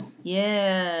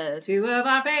Yes. Two of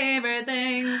our favorite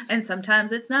things. And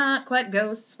sometimes it's not quite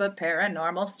ghosts, but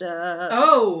paranormal stuff.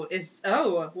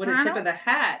 What a tip of the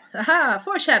hat. Aha,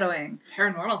 foreshadowing.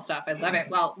 Paranormal stuff. I love it.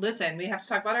 Well, listen, we have to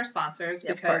talk about our sponsors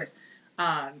because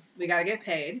we got to get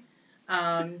paid.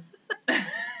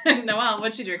 Noelle,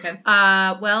 what you drinking?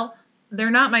 Well,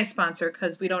 they're not my sponsor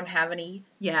because we don't have any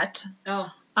yet.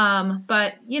 Oh.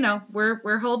 But,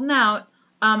 we're holding out.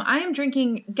 I am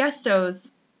drinking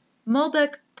Gusto's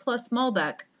Malbec plus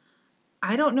Malbec.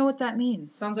 I don't know what that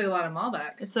means. Sounds like a lot of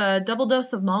Malbec. It's a double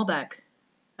dose of Malbec.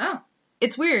 Oh.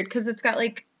 It's weird because it's got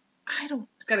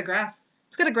It's got a graph.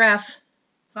 It's got a graph.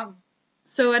 Something.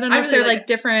 So I don't know if they're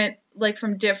different,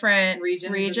 from different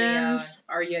regions. In the,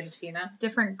 Argentina.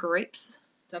 Different grapes.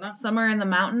 Don't know. Some are in the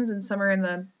mountains and some are in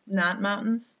the not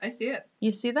mountains. I see it.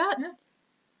 You see that? Yeah.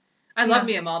 I love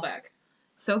me a Malbec.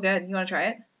 So good. You want to try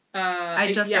it?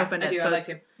 I just opened it. I do. So I like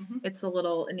to. Mm-hmm. It's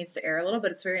it needs to air a little,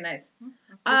 but it's very nice.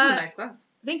 This is a nice glass.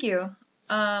 Thank you.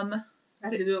 I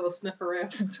have to do a little snifferoo.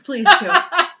 Please do.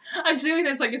 I'm doing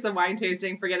this like it's a wine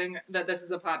tasting, forgetting that this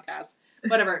is a podcast.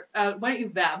 Whatever. Why don't you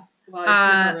vab while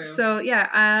I snifferoo? So,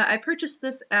 I purchased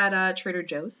this at Trader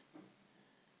Joe's,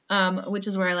 which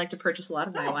is where I like to purchase a lot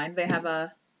of my wine. They have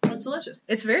it's delicious.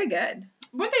 It's very good.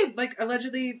 Weren't they,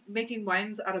 allegedly making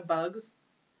wines out of bugs?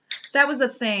 That was a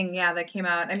thing, that came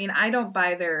out. I mean, I don't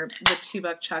buy the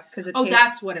 $2 chuck because it tastes... Oh,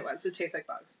 that's what it was. It tastes like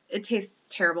bugs. It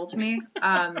tastes terrible to me.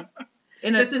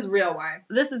 This is real wine.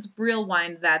 This is real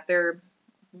wine that their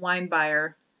wine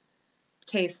buyer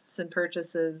tastes and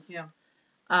purchases. Yeah.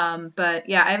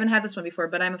 But, I haven't had this one before,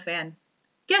 but I'm a fan.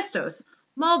 Gusto's.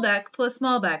 Malbec plus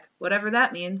Malbec. Whatever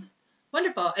that means.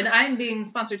 Wonderful. And I'm being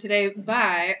sponsored today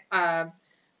by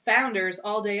Founders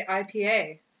All Day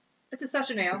IPA. It's a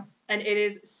session ale. And it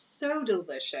is so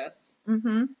delicious.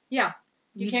 Mm-hmm. Yeah.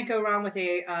 You can't go wrong with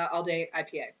a all-day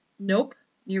IPA. Nope.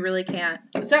 You really can't.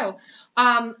 So,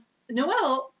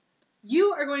 Noelle,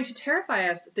 you are going to terrify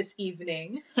us this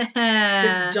evening.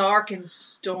 This dark and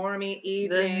stormy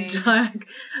evening.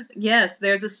 Yes,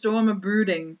 there's a storm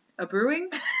a-brooding. A brewing?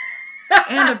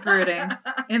 And a brooding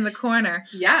in the corner.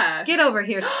 Yeah. Get over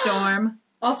here, storm.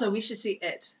 Also, we should see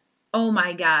it. Oh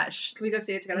my gosh. Can we go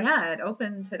see it together? Yeah, it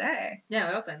opened today.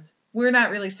 Yeah, it opened. We're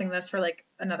not releasing this for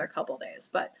another couple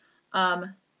days, but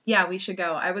we should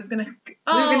go. I was gonna. We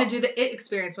were gonna do the It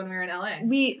experience when we were in LA.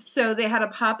 So they had a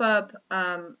pop-up,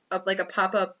 a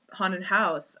pop-up haunted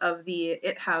house of the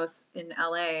It house in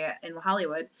LA in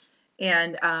Hollywood,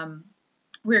 and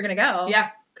we were gonna go.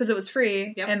 Yeah. Because it was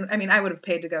free, yep. And I mean I would have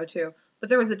paid to go too, but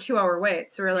there was a 2-hour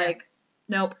wait, so we're like,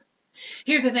 nope.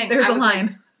 Here's the thing. There's a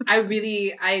line. I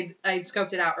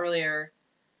scoped it out earlier,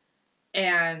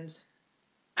 and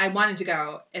I wanted to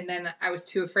go, and then I was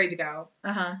too afraid to go.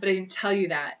 Uh-huh. But I didn't tell you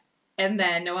that. And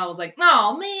then Noelle was like,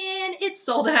 "Oh man, it's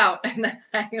sold out." And then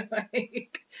I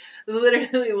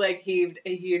literally heaved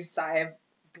a huge sigh of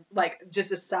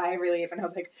just a sigh of relief, and I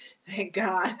was like, "Thank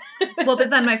God." Well, but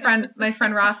then my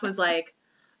friend Roth was like,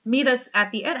 "Meet us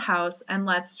at the It house and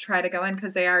let's try to go in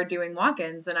because they are doing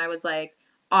walk-ins." And I was like,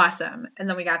 awesome. And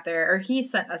then we got there, or he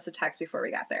sent us a text before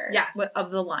we got there. Yeah.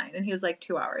 Of the line, and he was like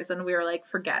 2 hours, and we were like,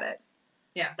 forget it.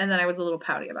 Yeah. And then I was a little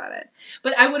pouty about it.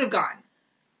 But I would have gone.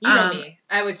 You know me.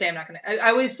 I always say I'm not going to.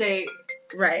 I always say.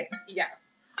 Right. Yeah.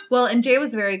 Well, and Jay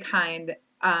was very kind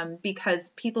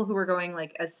because people who were going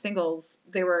as singles,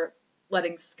 they were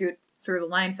letting scoot through the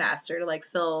line faster to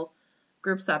fill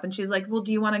groups up. And she's like, well,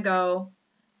 do you want to go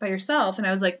by yourself? And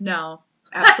I was like, no,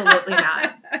 absolutely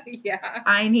not. Yeah.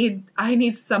 I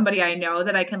need somebody I know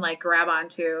that I can grab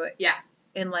onto. Yeah.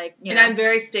 And And I'm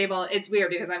very stable. It's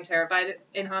weird because I'm terrified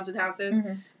in haunted houses,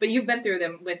 but you've been through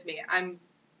them with me. I'm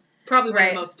probably one of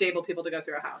the most stable people to go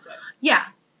through a house with. Yeah,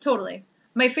 totally.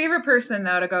 My favorite person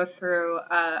though to go through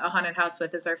a haunted house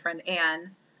with is our friend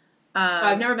Anne.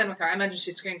 I've never been with her. I imagine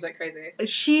she screams like crazy.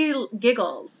 She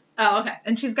giggles. Oh, okay.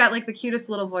 And she's got the cutest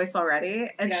little voice already,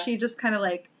 and she just kind of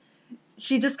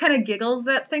giggles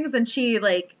at things, and she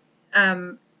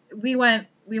we went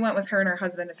with her and her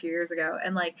husband a few years ago,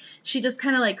 and she just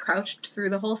kind of crouched through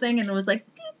the whole thing and was like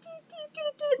dee, dee, dee,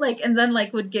 dee, and then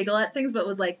would giggle at things, but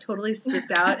was totally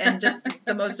spooked out and just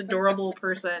the most adorable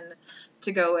person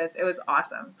to go with. It was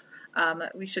awesome.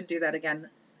 We should do that again.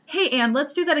 Hey Anne,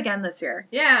 let's do that again this year.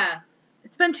 Yeah.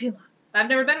 It's been too long. I've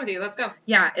never been with you. Let's go.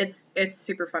 Yeah, it's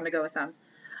super fun to go with them.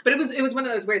 But it was one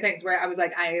of those weird things where I was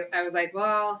like,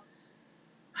 well,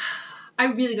 I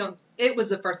really don't. It was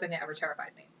the first thing that ever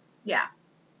terrified me. Yeah.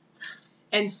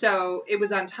 And so it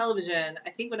was on television, I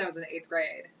think when I was in 8th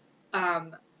grade.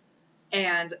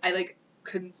 And I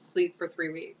couldn't sleep for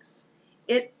 3 weeks.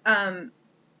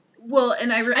 Well,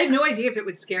 and I have no idea if it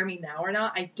would scare me now or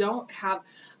not.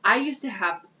 I used to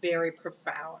have very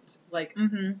profound, like,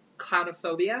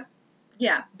 clownophobia.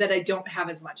 Yeah. That I don't have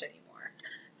as much anymore.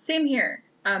 Same here.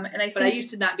 But I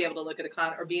used to not be able to look at a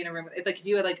clown or be in a room with, like, if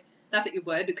you had, like, not that you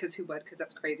would, because who would, because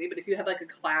that's crazy, but if you had, like, a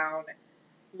clown,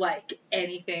 like,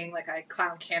 anything, like a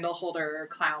clown candle holder or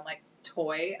clown, like,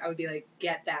 toy, I would be like,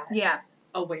 get that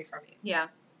away from me. Yeah.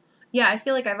 Yeah, I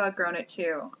feel like I've outgrown it, too.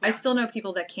 Yeah. I still know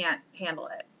people that can't handle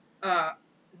it.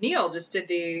 Neil just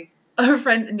did Our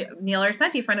friend, Neil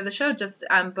Arcenti, friend of the show, just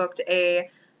booked a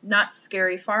Not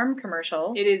Scary Farm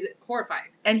commercial. It is horrifying.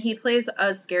 And he plays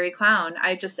a scary clown.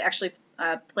 I just actually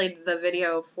played the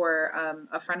video for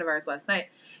a friend of ours last night.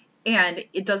 And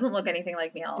it doesn't look anything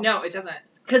like Neil. No, it doesn't.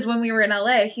 Because when we were in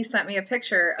LA, he sent me a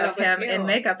picture of him in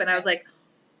makeup. And I was like,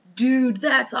 dude,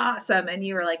 that's awesome. And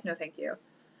you were like, no, thank you.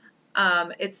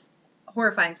 It's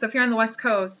horrifying. So if you're on the West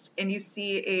Coast and you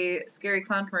see a scary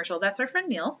clown commercial, that's our friend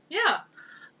Neil. Yeah.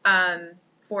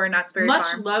 For Not Scary Farm.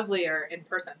 Much lovelier in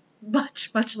person. Much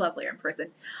lovelier in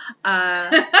person.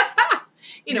 When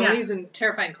he's in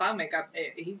terrifying clown makeup,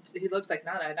 he looks like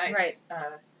not a nice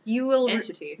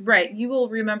entity. Right. You will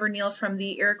remember Neil from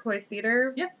the Iroquois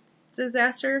Theater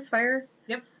disaster, fire.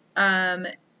 Yep.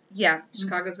 Yeah.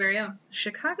 Chicago's very own.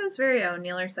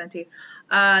 Neil Arcenti.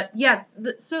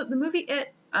 So the movie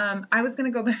It, I was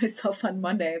going to go by myself on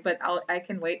Monday, but I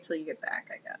can wait till you get back,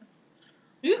 I guess.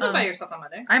 You can go by yourself on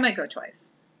Monday. I might go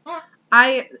twice. Oh.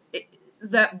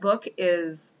 That book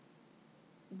is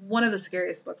one of the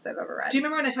scariest books I've ever read. Do you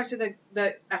remember when I talked to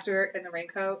the actor in the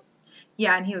raincoat?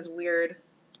 Yeah, and he was weird.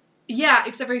 Yeah,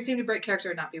 except for he seemed to break character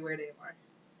and not be weird anymore.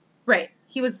 Right.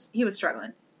 He was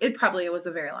struggling. It probably was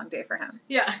a very long day for him.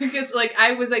 Yeah, because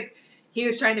I was he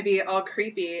was trying to be all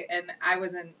creepy and I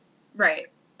wasn't. Right.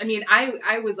 I mean,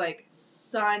 I was like,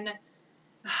 son,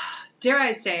 dare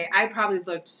I say, I probably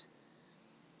looked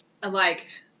like,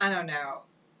 I don't know.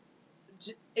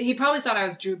 He probably thought I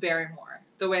was Drew Barrymore,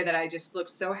 the way that I just looked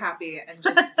so happy and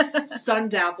just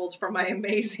sun-dappled from my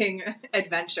amazing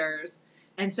adventures.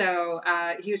 And so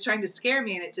he was trying to scare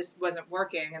me, and it just wasn't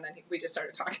working, and then we just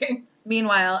started talking.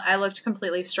 Meanwhile, I looked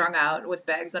completely strung out with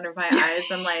bags under my eyes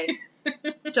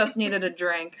and, just needed a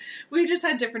drink. We just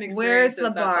had different experiences.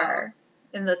 Where's the bar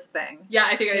in this thing? Yeah,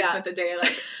 I think I spent the day,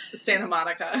 Santa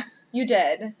Monica. You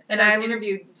did. And I was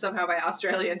interviewed somehow by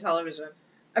Australian television.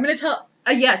 I'm going to tell...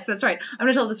 yes, that's right. I'm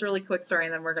going to tell this really quick story,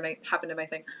 and then we're going to hop into my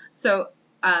thing. So,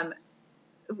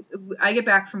 I get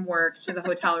back from work to the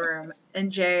hotel room,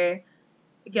 and Jay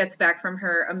gets back from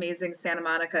her amazing Santa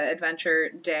Monica adventure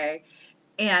day,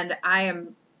 and I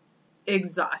am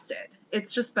exhausted.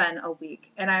 It's just been a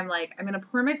week, and I'm like, I'm going to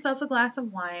pour myself a glass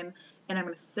of wine, and I'm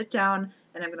going to sit down,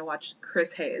 and I'm going to watch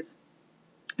Chris Hayes.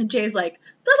 And Jay's like,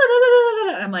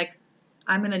 da-da-da-da-da-da. And I'm like,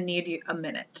 I'm going to need you a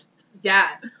minute. Yeah.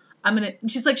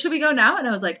 She's like, should we go now? And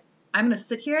I was like, I'm going to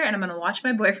sit here, and I'm going to watch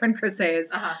my boyfriend Chris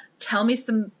Hayes tell me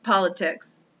some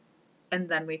politics, and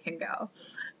then we can go.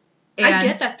 And I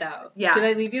get that, though. Yeah. Did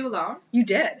I leave you alone? You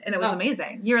did, and it was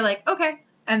amazing. You were like, okay.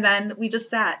 And then we just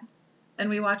sat, and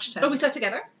we watched him. Oh, we sat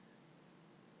together?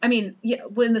 I mean, yeah,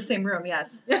 in the same room,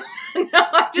 yes. No,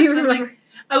 do you remember?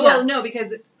 No,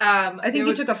 because... I think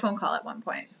you took a phone call at one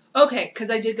point. Okay, because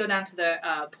I did go down to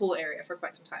the pool area for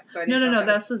quite some time. So I didn't No,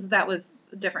 that was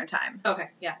a different time. Okay,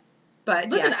 yeah. But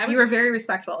listen, you were very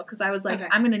respectful, because I was like,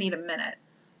 I'm going to need a minute.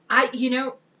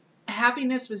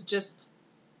 Happiness was just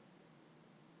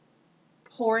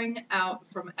pouring out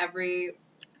from every...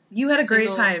 You had a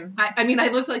great time. I mean, I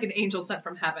looked like an angel sent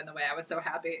from heaven the way I was so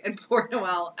happy. And poor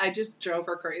Noelle, I just drove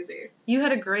her crazy. You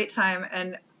had a great time,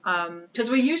 and... Because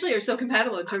we usually are so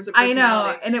compatible in terms of personality.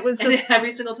 I know, and it was just... And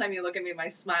every single time you look at me, my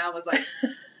smile was,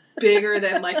 bigger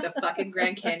than, the fucking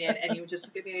Grand Canyon, and you would just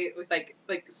look at me with,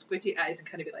 squinty eyes and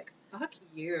kind of be like, fuck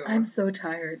you. I'm so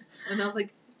tired. And I was like,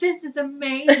 this is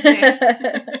amazing.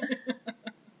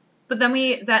 But then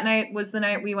that night was the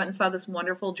night we went and saw this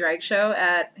wonderful drag show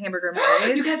at Hamburger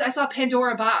Mary's. You guys, I saw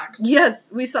Pandora Box.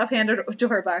 Yes, we saw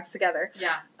Pandora Box together.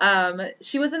 Yeah.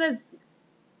 She wasn't as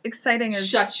exciting as...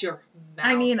 Shut your mouth.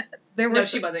 I mean,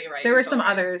 she wasn't, you're right. There were some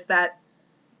others that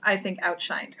I think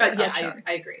outshined her.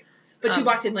 I agree. But she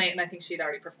walked in late, and I think she'd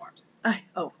already performed.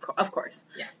 Of course.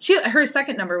 Yeah. Her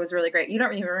second number was really great. You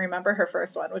don't even remember her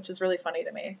first one, which is really funny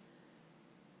to me.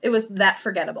 It was that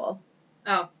forgettable.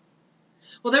 Oh.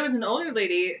 Well, there was an older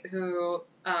lady who...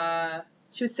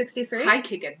 she was 63? High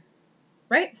kicking.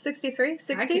 Right? 63?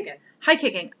 60? High kicking. High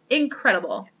kicking.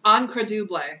 Incredible.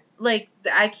 Incredible.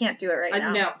 I can't do it right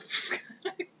now. No.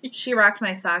 She rocked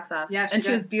my socks off. Yeah,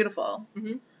 she was beautiful.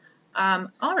 Mm-hmm.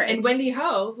 All right. And Wendy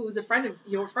Ho, who was a friend of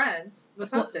your friend's,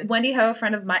 was hosted. Wendy Ho, a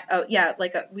friend of my...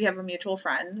 we have a mutual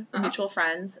friend. Mutual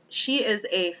friends. She is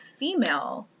a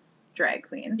female drag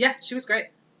queen. Yeah, she was great.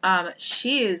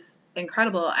 She is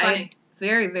incredible. Funny.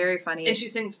 Very, very funny. And she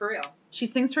sings for real. She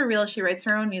sings for real. She writes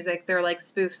her own music. They're like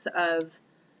spoofs of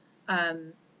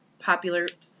popular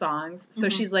songs. So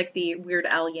she's like the Weird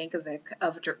Al Yankovic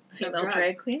of female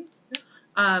drag queens.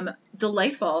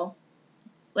 Delightful.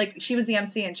 Like, she was the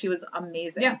MC and she was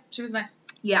amazing. Yeah, she was nice.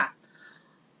 Yeah.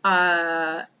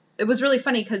 It was really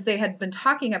funny because they had been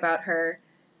talking about her,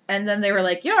 and then they were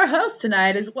like, your host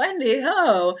tonight is Wendy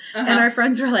Ho. And our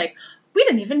friends were like, we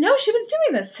didn't even know she was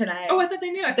doing this tonight. Oh, I thought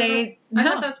they knew. I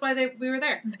thought that's why we were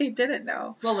there. They didn't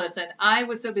know. Well, listen, I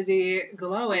was so busy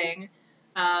glowing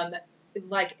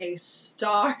like a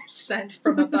star sent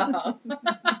from above,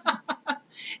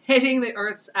 hitting the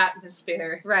Earth's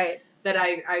atmosphere. Right. That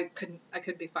I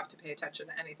couldn't be fucked to pay attention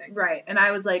to anything. Right. And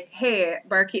I was like, hey,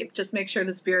 barkeep, just make sure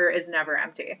this beer is never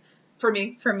empty. For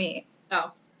me? For me.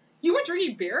 Oh. You were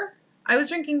drinking beer? I was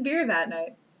drinking beer that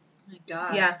night. Oh my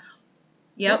God. Yeah.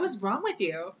 Yep. What was wrong with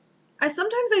you?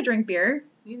 Sometimes I drink beer.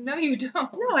 No, you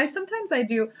don't. No, sometimes I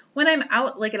do. When I'm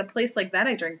out, like, at a place like that,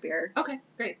 I drink beer. Okay,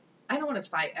 great. I don't want to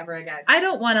fight ever again. I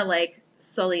don't want to, like,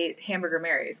 sully Hamburger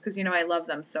Marys, because, you know, I love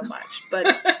them so much. But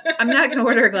I'm not going to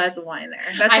order a glass of wine there.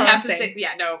 That's all I'm saying.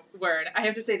 Yeah, no, word. I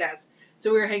have to say that.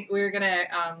 So we were hanging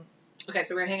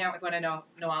out with one of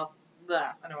Noelle.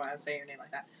 I don't know why I'm saying your name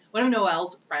like that. One of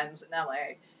Noelle's friends in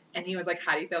LA. And he was like,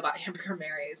 how do you feel about Hamburger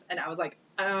Marys? And I was like,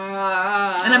 And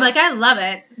I'm like, I love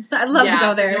it. I'd love to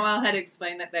go there. Noelle had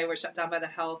explained that they were shut down by the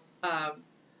health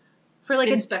for like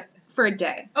for a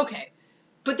day. Okay.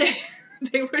 But they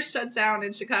were shut down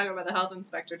in Chicago by the health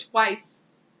inspector twice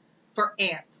for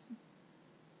ants.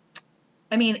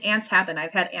 I mean, ants happen.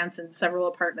 I've had ants in several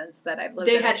apartments that I've lived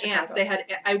in. They had ants.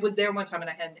 I was there one time and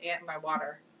I had an ant in my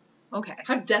water. Okay.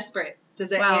 How desperate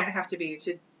does that ant have to be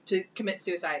to commit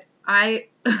suicide? They're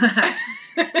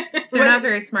not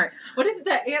very smart. What did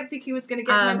that ant think he was going to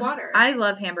get in my water? I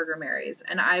love Hamburger Marys,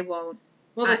 and I won't.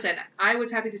 Well, listen, I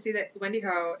was happy to see that Wendy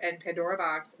Ho and Pandora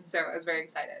Box, and so I was very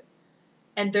excited.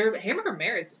 And their Hamburger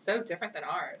Marys is so different than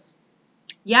ours.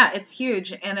 Yeah, it's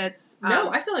huge, and it's... no,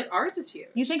 I feel like ours is huge.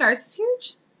 You think ours is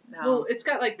huge? No. Well, it's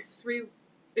got like 3...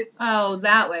 Oh,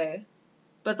 that way.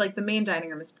 But, like, the main dining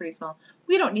room is pretty small.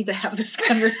 We don't need to have this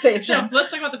conversation. No,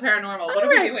 let's talk about the paranormal. What are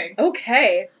we doing?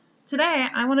 Okay. Today,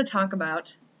 I want to talk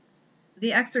about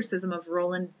the Exorcism of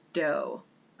Roland Doe.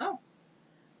 Oh.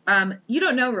 You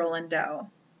don't know Roland Doe.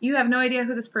 You have no idea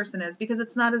who this person is because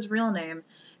it's not his real name.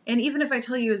 And even if I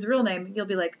tell you his real name, you'll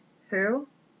be like, who?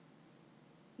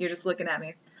 You're just looking at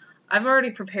me. I've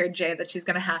already prepared Jay that she's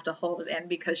going to have to hold it in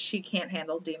because she can't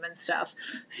handle demon stuff.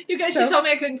 You guys, she told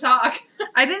me I couldn't talk.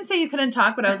 I didn't say you couldn't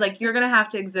talk, but I was like, you're going to have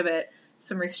to exhibit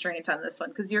some restraint on this one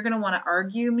because you're going to want to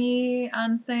argue me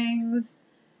on things.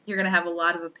 You're going to have a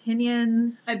lot of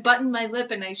opinions. I buttoned my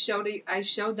lip and I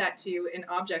showed that to you in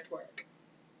object work.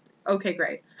 Okay,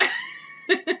 great.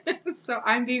 So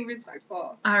I'm being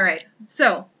respectful. All right.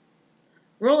 So,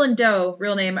 Roland Doe,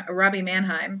 real name Robbie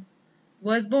Mannheim,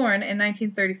 was born in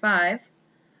 1935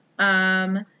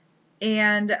 and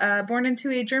born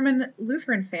into a German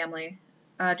Lutheran family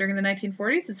during the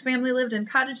 1940s. His family lived in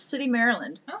Cottage City,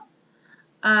 Maryland. Oh.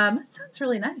 Sounds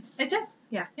really nice. It does.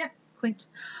 Yeah. Quaint.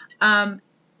 When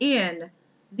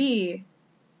he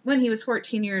was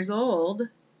 14 years old,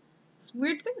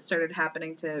 weird things started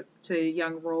happening to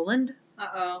young Roland.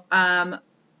 Uh-oh. I'm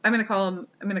gonna call him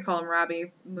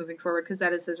Robbie moving forward because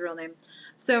that is his real name.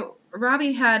 So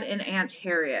Robbie had an Aunt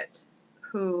Harriet,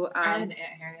 who I had an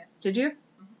Aunt Harriet. Did you?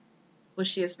 Mm-hmm. Was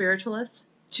she a spiritualist?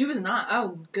 She was not.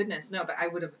 Oh goodness, no. But I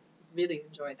would have really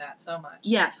enjoyed that so much.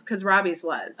 Yes, because Robbie's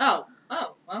was. Oh,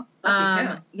 well. Lucky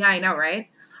him. Yeah, I know, right?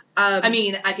 I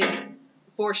mean, I can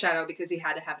foreshadow because he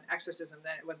had to have an exorcism.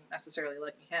 Then it wasn't necessarily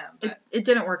lucky him. But it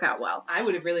didn't work out well. I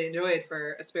would have really enjoyed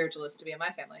for a spiritualist to be in my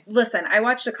family. Listen, I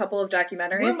watched a couple of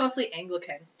documentaries. We're mostly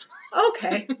Anglican.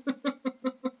 Okay.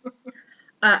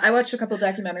 I watched a couple of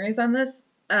documentaries on this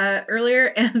earlier,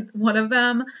 and one of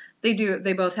them,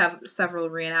 they both have several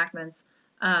reenactments.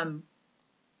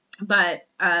 But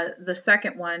the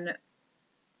second one,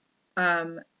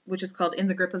 which is called In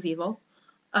the Grip of Evil.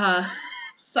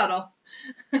 Subtle.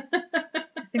 I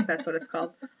think that's what it's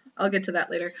called. I'll get to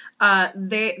that later.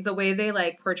 The way they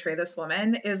like portray this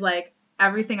woman is like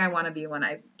everything I want to be when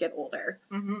I get older.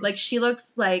 Mm-hmm. Like she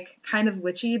looks like kind of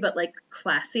witchy, but like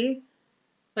classy.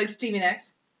 Like Stevie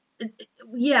Nicks?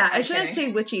 Yeah, I shouldn't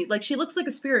say witchy. Like she looks like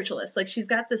a spiritualist. Like she's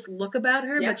got this look about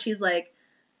her, but she's like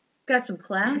got some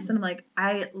class. And I'm like,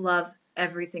 I love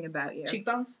everything about you.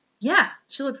 Cheekbones? Yeah,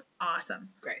 she looks awesome.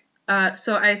 Great.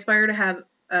 So I aspire to have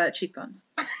cheekbones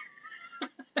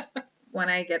when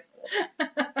I get old.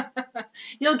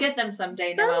 You'll get them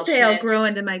someday, Noelle Someday I'll Schmidt. grow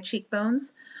into my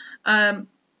cheekbones.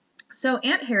 So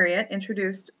Aunt Harriet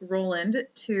introduced Robbie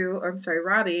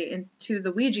into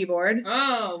the Ouija board.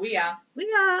 Oh, yeah.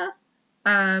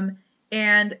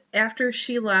 And after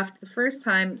she left the first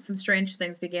time, some strange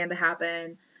things began to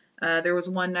happen. There was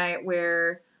one night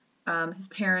where his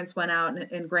parents went out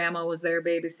and Grandma was there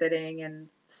babysitting, and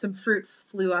some fruit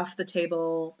flew off the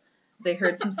table. They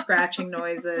heard some scratching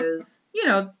noises.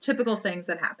 Typical things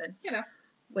that happen.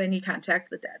 When you contact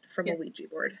the dead from a Ouija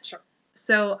board. Sure.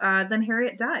 So then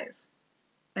Harriet dies.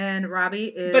 And Robbie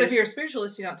is... But if you're a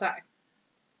spiritualist, you don't die.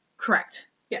 Correct.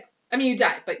 Yeah. I mean, you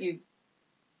die, but you...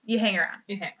 You hang around.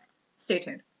 You hang around. Stay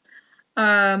tuned.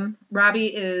 Robbie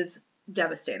is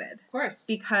devastated. Of course.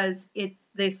 Because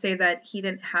they say that he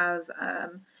didn't have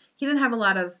a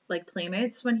lot of,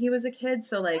 playmates when he was a kid,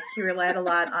 so, he relied a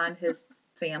lot on his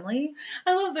family.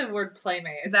 I love the word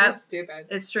playmate. It's so stupid.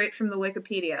 It's straight from the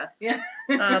Wikipedia. Yeah.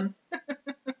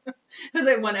 It was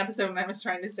one episode when I was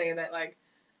trying to say that,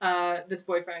 this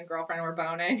boyfriend and girlfriend were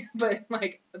boning, but,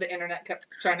 the internet kept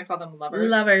trying to call them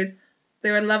lovers. Lovers. They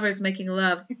were lovers making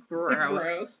love.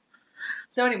 Gross.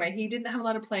 So anyway, he didn't have a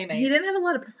lot of playmates.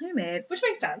 Which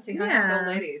makes sense. He hung out with old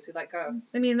ladies who like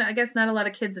ghosts. I mean, I guess not a lot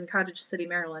of kids in Cottage City,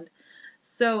 Maryland.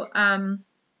 So,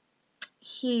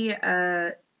 he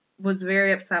was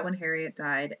very upset when Harriet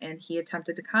died, and he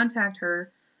attempted to contact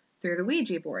her through the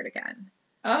Ouija board again.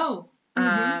 Oh.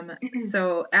 Mm-hmm.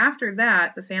 So after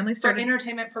that, the family started... For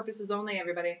entertainment purposes only,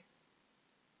 everybody.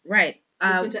 Right.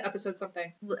 Listen to episode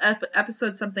something.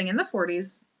 Episode something in the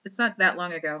 40s. It's not that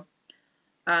long ago.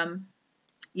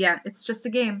 Yeah, it's just a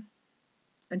game.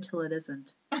 Until it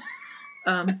isn't.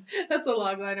 That's a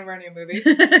log line of our new movie.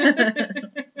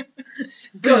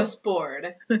 Ghost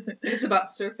board. It's about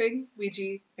surfing,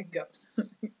 Ouija, and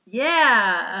ghosts.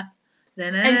 Yeah.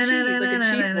 And cheese, like a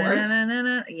cheese board.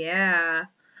 Yeah.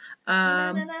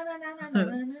 And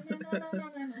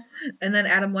then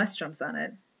Adam West jumps on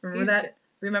it.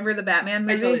 Remember the Batman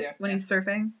movie? I totally do. When he's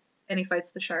surfing and he fights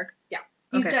the shark? Yeah.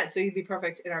 He's dead, so he'd be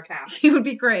perfect in our cast. He would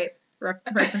be great.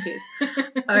 Rest in peace.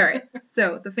 All right.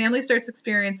 So the family starts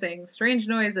experiencing strange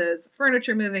noises,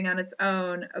 furniture moving on its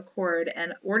own accord,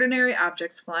 and ordinary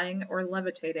objects flying or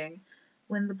levitating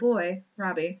when the boy,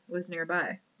 Robbie, was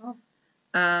nearby. Oh.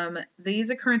 These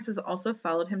occurrences also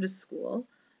followed him to school.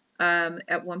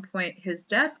 At one point, his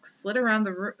desk slid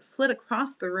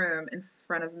across the room in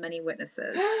front of many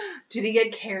witnesses. Did he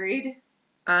get carried?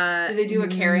 Did they do a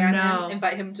carry on him?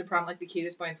 Invite him to prom, like the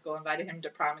cutest boy in school, invited him to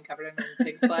prom and covered him in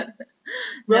pig's blood?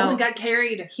 Roland got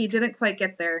carried. He didn't quite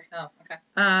get there. Oh, okay.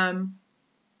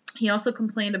 He also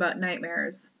complained about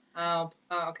nightmares. Oh,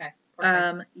 okay.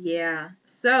 Yeah.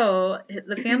 So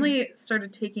the family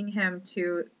started taking him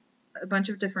to a bunch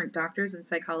of different doctors and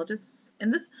psychologists.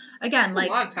 And this, again, a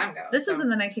long time ago. This is in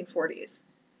the 1940s.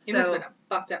 He must have been a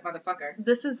fucked up motherfucker.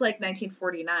 This is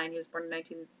 1949. He was born in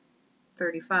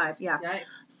 1935. Yeah.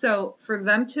 Yikes. So for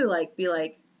them to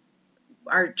be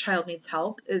our child needs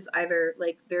help is either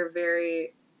they're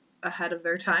very ahead of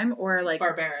their time or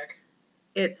barbaric.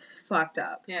 It's fucked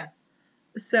up. Yeah.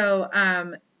 So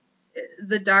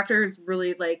the doctors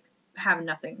really have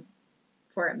nothing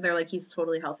for him. They're he's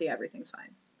totally healthy, everything's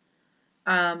fine.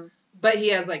 But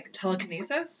he has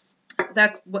telekinesis?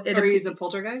 That's what or he's a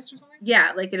poltergeist or something?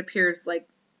 Yeah, it appears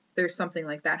there's something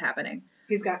like that happening.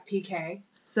 He's got PK.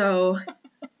 So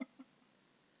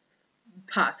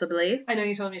possibly. I know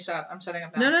you told me to shut up. I'm shutting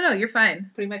up now. No, you're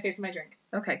fine. Putting my face in my drink.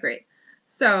 Okay, great.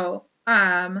 So,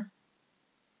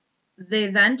 they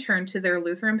then turned to their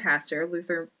Lutheran pastor,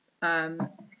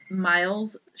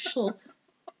 Miles Schultz,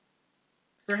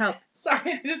 for help.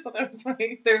 Sorry, I just thought that was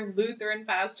funny. Their Lutheran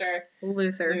pastor.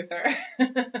 Luther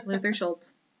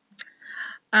Schultz.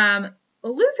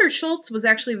 Luther Schultz was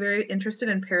actually very interested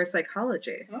in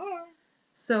parapsychology. Oh.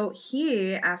 So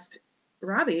he asked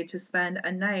Robbie to spend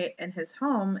a night in his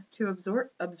home to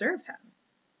observe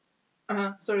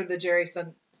him. Sort of the Jerry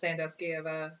Sandusky of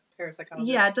a parapsychologist.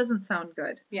 Yeah, it doesn't sound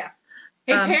good. Yeah.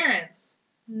 Hey, parents,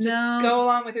 just go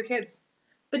along with your kids.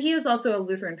 But he was also a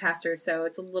Lutheran pastor, so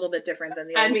it's a little bit different than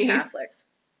the old Catholics.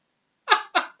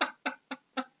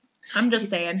 I'm just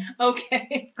saying.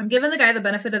 Okay. I'm giving the guy the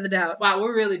benefit of the doubt. Wow,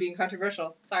 we're really being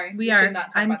controversial. Sorry. We are.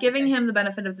 I'm giving him the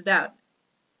benefit of the doubt.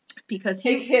 Because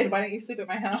hey kid, why don't you sleep at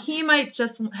my house? He might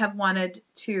just have wanted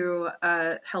to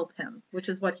help him, which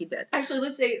is what he did. Actually,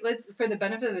 let's for the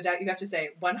benefit of the doubt, you have to say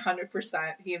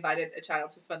 100% he invited a child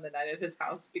to spend the night at his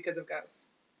house because of ghosts.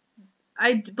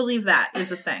 I believe that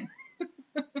is a thing.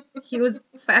 He was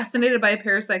fascinated by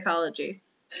parapsychology.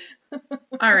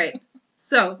 All right.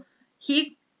 So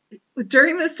he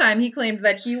During this time, he claimed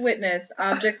that he witnessed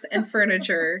objects and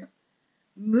furniture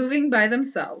moving by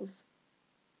themselves.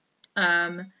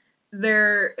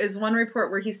 There is one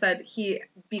report where he said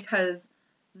because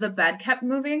the bed kept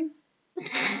moving.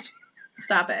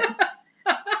 Stop it.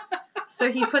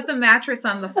 So he put the mattress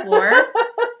on the floor.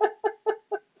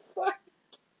 Sorry,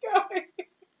 keep going.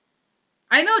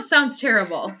 I know it sounds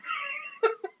terrible.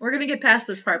 We're going to get past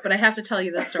this part, but I have to tell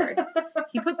you this story.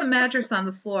 He put the mattress on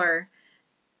the floor,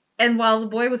 and while the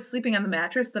boy was sleeping on the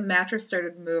mattress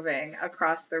started moving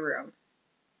across the room.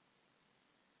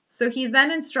 So he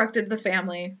then instructed the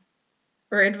family,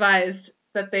 or advised,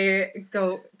 that they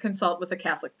go consult with a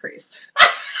Catholic priest.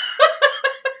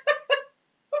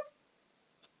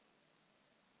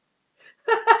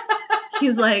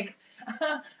 He's like,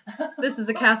 this is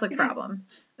a Catholic problem.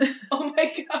 Oh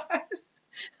my God.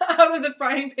 Out of the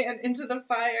frying pan into the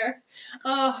fire.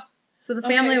 Oh. So the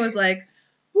family was like,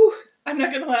 whew, I'm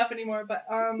not going to laugh anymore, but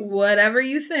whatever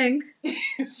you think.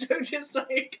 So just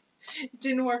like,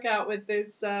 didn't work out with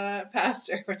this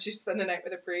pastor, but you spend the night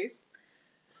with a priest.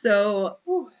 So,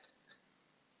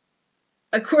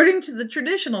 according to the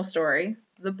traditional story,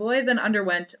 the boy then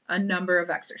underwent a number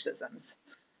of exorcisms.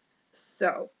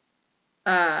 So,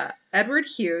 Edward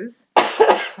Hughes,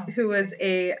 who was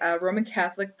a Roman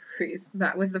Catholic priest,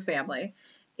 met with the family,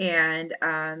 and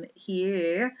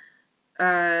he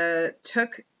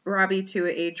took Robbie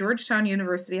to Georgetown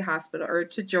University Hospital,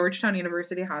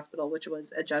 which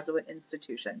was a Jesuit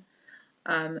institution.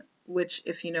 Which,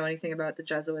 if you know anything about the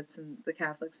Jesuits and the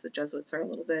Catholics, the Jesuits are a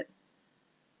little bit,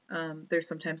 they're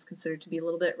sometimes considered to be a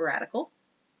little bit radical.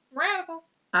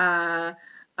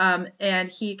 And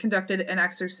he conducted an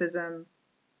exorcism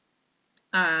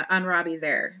on Robbie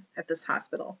there at this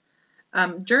hospital.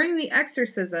 During the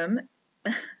exorcism,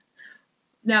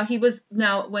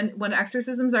 when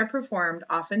exorcisms are performed,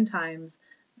 oftentimes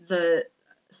the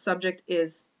subject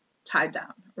is tied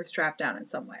down or strapped down in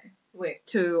some way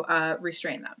to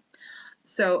restrain them.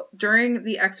 So during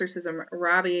the exorcism,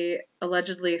 Robbie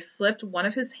allegedly slipped one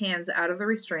of his hands out of the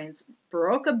restraints,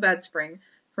 broke a bed spring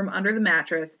from under the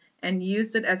mattress, and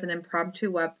used it as an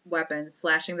impromptu weapon,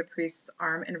 slashing the priest's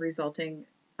arm and resulting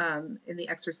in the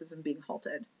exorcism being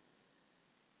halted.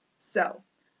 So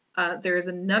there is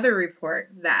another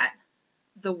report that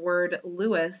the word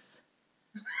Lewis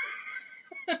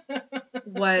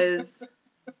was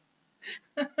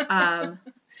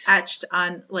etched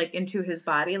on, like, into his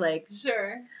body, like,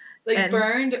 sure, like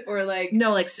burned or like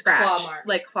no, like scratched,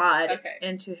 like clawed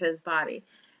into his body.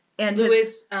 And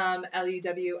Lewis, Lewis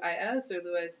or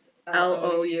Lewis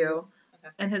Lou.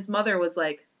 Okay. And his mother was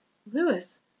like,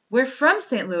 Lewis, we're from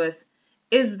St. Louis.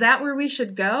 Is that where we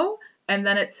should go? And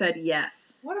then it said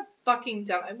yes. What a fucking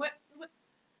dumb. What?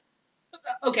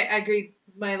 Okay, I agree.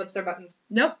 My lips are buttoned.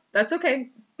 Nope, that's okay.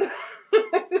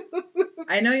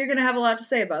 I know you're gonna have a lot to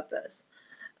say about this.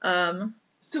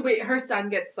 So wait, her son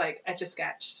gets like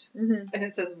etch-a-sketched, and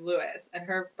it says Lewis, and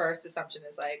her first assumption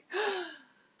is like,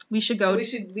 we should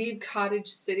leave Cottage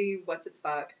City, what's its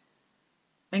fuck,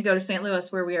 and go to St.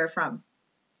 Louis, where we are from.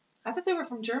 I thought they were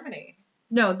from Germany.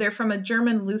 No, they're from a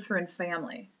German Lutheran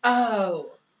family. Oh.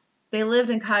 They lived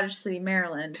in Cottage City,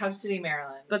 Maryland.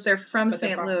 But they're from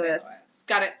St. Louis.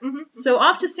 Got it. Mm-hmm. So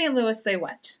off to St. Louis they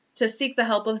went to seek the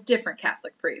help of different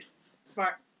Catholic priests.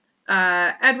 Smart.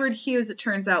 Edward Hughes, it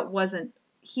turns out,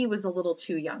 he was a little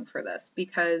too young for this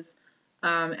because,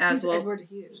 Edward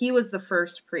Hughes? He was the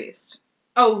first priest.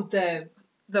 Oh, the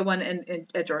one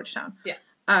at Georgetown.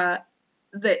 Yeah.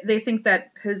 They think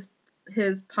that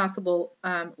his possible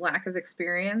lack of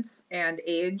experience and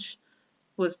age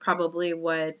was probably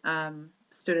what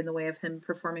stood in the way of him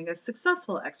performing a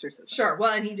successful exorcism. Sure.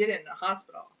 Well, and he did it in a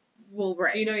hospital. Well,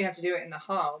 right. You have to do it in the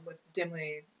home with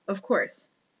dimly... Of course.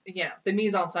 The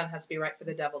mise en scène has to be right for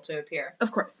the devil to appear.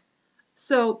 Of course.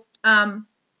 So,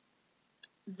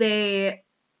 they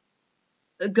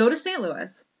go to St.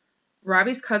 Louis.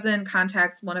 Robbie's cousin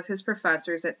contacts one of his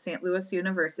professors at St. Louis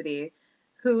University,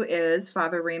 who is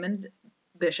Father Raymond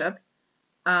Bishop,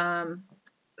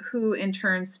 who in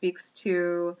turn speaks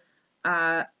to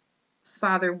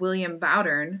Father William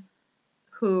Bowdern,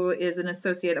 who is an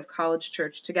associate of College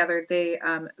Church. Together they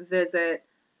visit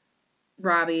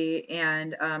Robbie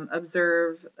and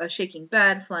observe a shaking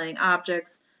bed, flying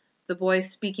objects, the boy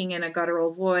speaking in a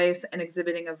guttural voice, and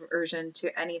exhibiting aversion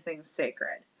to anything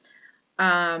sacred.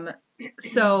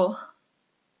 So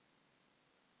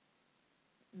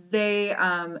they,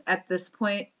 at this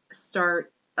point,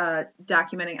 start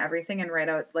documenting everything and write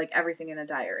out, like, everything in a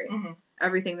diary. Mm-hmm.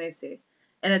 Everything they see.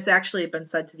 And it's actually been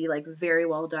said to be like very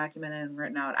well documented and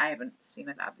written out. I haven't seen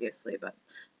it obviously, but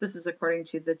this is according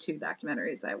to the 2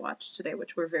 documentaries I watched today,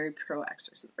 which were very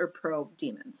pro-exorcism or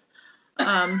pro-demons.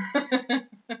 Or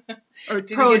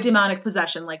pro-demonic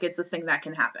possession, like it's a thing that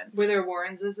can happen. Were there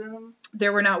Warrenses in them?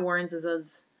 There were not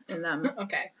Warrenses in them.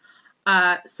 Okay.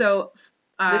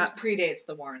 This predates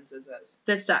the Warrenses.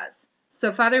 This does.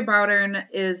 So Father Bowdern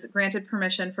is granted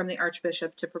permission from the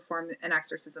Archbishop to perform an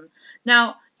exorcism.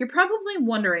 Now, you're probably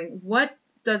wondering, what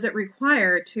does it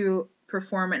require to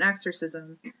perform an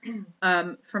exorcism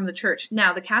from the church?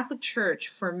 Now, the Catholic Church,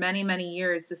 for many, many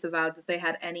years, disavowed that they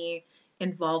had any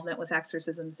involvement with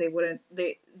exorcisms. They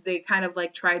kind of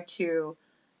like tried to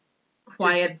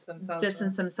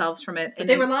distance themselves from it. But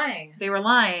they were lying. They were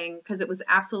lying because it was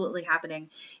absolutely happening.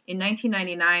 In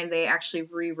 1999, they actually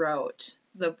rewrote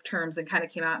the terms and kind of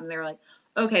came out and they were like,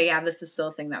 okay, yeah, this is still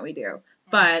a thing that we do.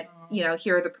 But,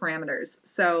 here are the parameters.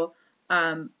 So,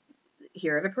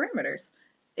 here are the parameters.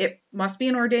 It must be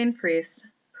an ordained priest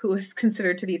who is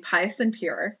considered to be pious and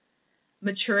pure,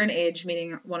 mature in age,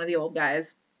 meaning one of the old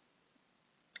guys.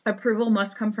 Approval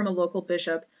must come from a local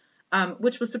bishop,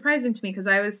 which was surprising to me because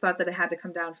I always thought that it had to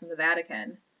come down from the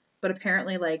Vatican. But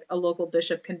apparently, like, a local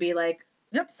bishop can be like,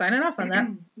 yep, signing off on that.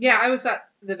 Yeah, I always thought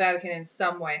the Vatican in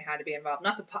some way had to be involved.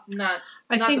 Not the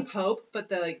Pope, but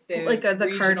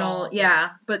the cardinal.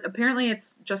 Yeah, but apparently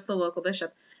it's just the local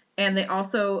bishop. And they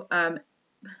also,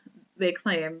 they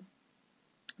claim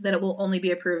that it will only be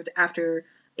approved after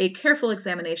a careful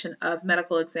examination of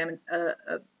medical records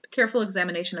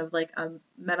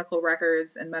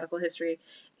and medical history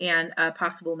and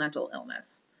possible mental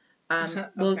illness.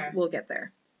 We'll get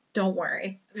there. Don't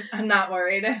worry. I'm not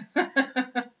worried.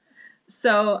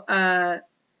 So, I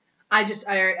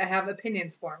have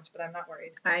opinions formed, but I'm not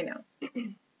worried. I know.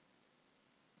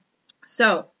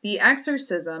 So, the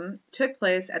exorcism took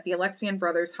place at the Alexian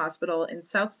Brothers Hospital in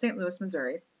South St. Louis,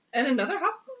 Missouri. And another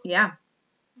hospital? Yeah.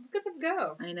 Look at them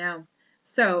go. I know.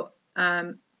 So,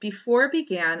 before it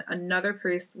began, another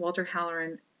priest, Walter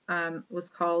Halloran, was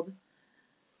called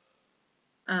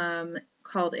in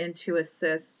to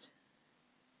assist.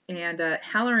 And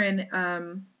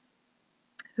Halloran,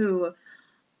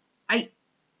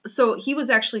 so he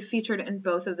was actually featured in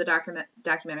both of the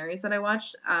documentaries that I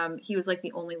watched. He was like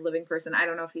the only living person. I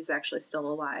don't know if he's actually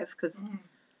still alive because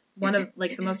one of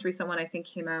like the most recent one I think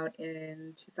came out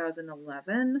in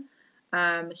 2011.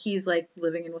 He's like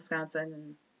living in Wisconsin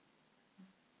and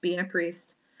being a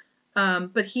priest.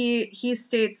 But he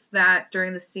states that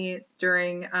during this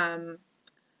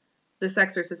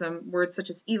exorcism, words such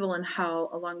as evil and hell,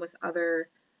 along with other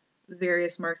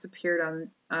various marks, appeared on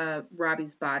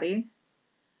Robbie's body.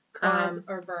 Claws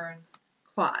or burns?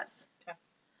 Claws. Okay.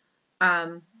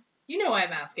 You know why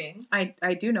I'm asking.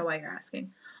 I do know why you're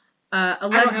asking. I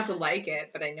don't have to like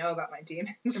it, but I know about my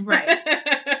demons. Right.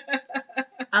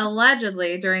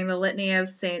 Allegedly, during the Litany of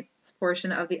Saints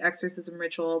portion of the exorcism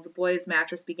ritual, the boy's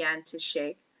mattress began to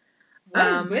shake. What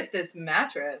is with this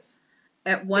mattress?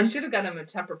 They should have got him a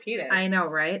Tempur-Pedic. I know,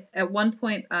 right? At one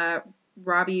point,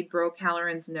 Robbie broke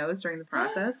Halloran's nose during the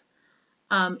process.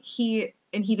 He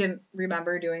didn't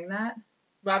remember doing that.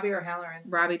 Robbie or Halloran?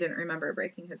 Robbie didn't remember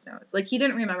breaking his nose. Like, he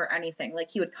didn't remember anything.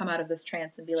 Like, he would come out of this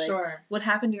trance and be like, sure. What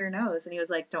happened to your nose? And he was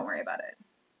like, don't worry about it.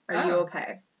 Are you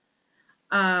okay?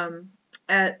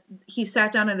 He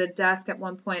sat down at a desk at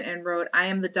one point and wrote, I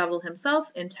am the devil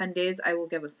himself. In 10 days, I will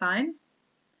give a sign.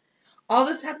 All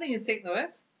this happening in St.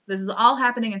 Louis? This is all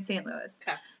happening in St. Louis.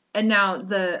 Okay. And now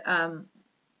the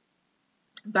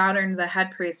Bowdern, the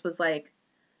head priest, was like,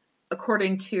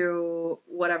 according to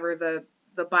whatever the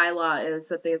bylaw is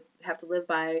that they have to live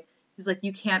by, he's like,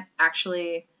 you can't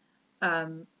actually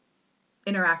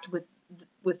interact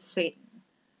with Satan.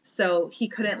 So he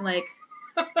couldn't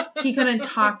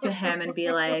talk to him and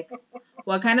be like,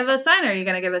 what kind of a sign are you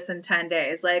going to give us in 10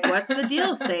 days? Like, what's the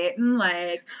deal, Satan?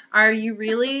 Like, are you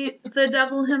really the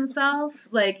devil himself?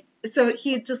 Like, so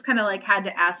he just kind of like had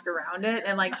to ask around it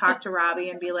and like talk to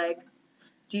Robbie and be like,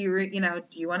 do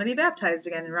you want to be baptized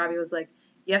again? And Robbie was like,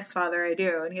 yes, Father, I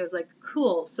do. And he was like,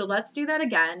 cool. So let's do that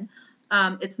again.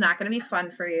 It's not going to be fun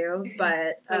for you,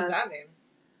 but what does that mean?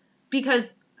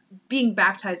 Because being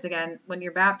baptized again, when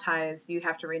you're baptized, you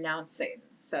have to renounce Satan.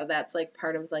 So that's like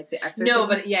part of like the exorcism. No,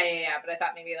 but yeah. But I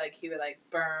thought maybe like he would like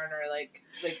burn or like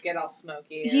get all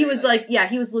smoky. He was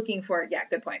he was looking for,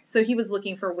 good point. So he was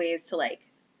looking for ways to like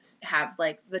have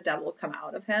like the devil come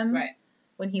out of him. Right.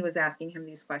 When he was asking him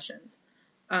these questions.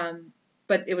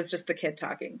 But it was just the kid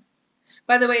talking.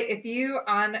 By the way, if you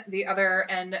on the other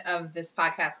end of this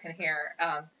podcast can hear,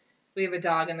 we have a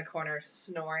dog in the corner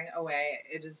snoring away.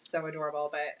 It is so adorable,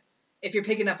 but if you're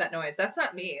picking up that noise, that's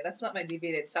not me. That's not my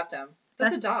deviated septum.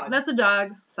 That's a dog. That's a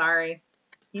dog. Sorry.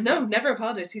 Never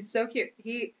apologize. He's so cute.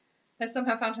 He has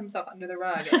somehow found himself under the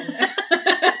rug.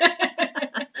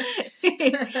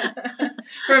 And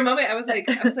for a moment, I was like,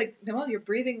 Noelle, you're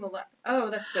breathing oh,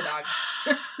 that's the dog.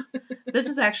 This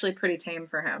is actually pretty tame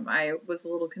for him. I was a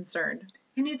little concerned.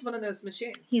 He needs one of those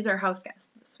machines. He's our house guest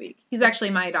this week. He's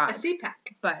actually my dog. A CPAC.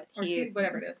 But he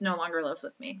whatever it is. No longer lives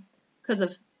with me because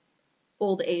of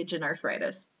old age and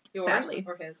arthritis. Yours sadly.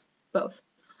 Or his? Both.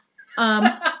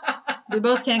 We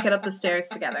both can't get up the stairs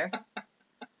together.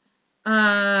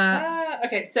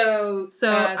 Okay, so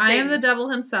I am the devil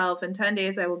himself. In 10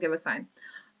 days, I will give a sign.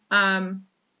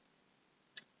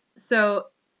 So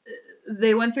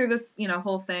they went through this,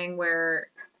 whole thing where,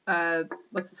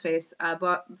 what's his face?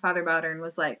 Father Bowdern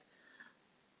was like,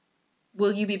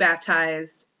 will you be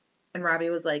baptized? And Robbie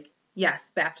was like,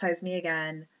 yes, baptize me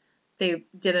again. They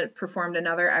performed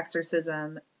another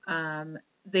exorcism.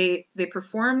 They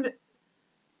performed,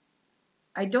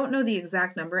 I don't know the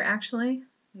exact number actually.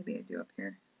 Maybe I do up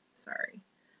here. Sorry.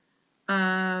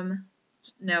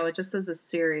 No, it just says a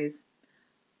series.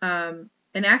 And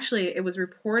actually it was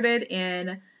reported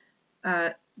in,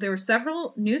 there were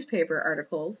several newspaper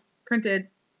articles printed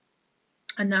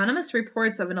anonymous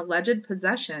reports of an alleged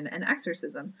possession and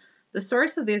exorcism. The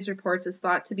source of these reports is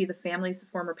thought to be the family's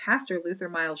former pastor, Luther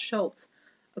Miles Schultz.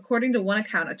 According to one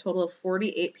account, a total of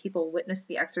 48 people witnessed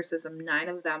the exorcism. 9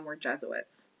 of them were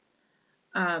Jesuits.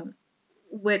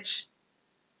 Which,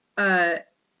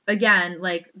 again,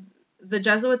 like, the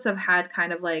Jesuits have had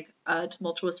kind of like a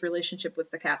tumultuous relationship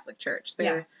with the Catholic Church.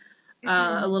 They're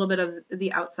a little bit of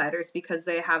the outsiders because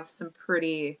they have some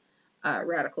pretty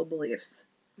radical beliefs.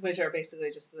 Which are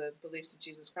basically just the beliefs of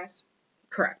Jesus Christ?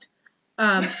 Correct.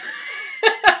 No,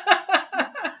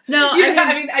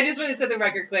 I mean, I just want to set the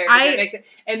record clear.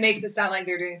 It makes it sound like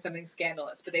they're doing something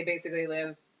scandalous, but they basically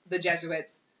the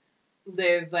Jesuits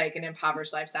live like an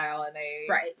impoverished lifestyle, and they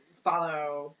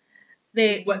follow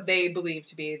what they believe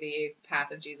to be the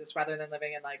path of Jesus, rather than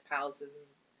living in like palaces and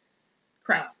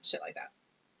shit like that.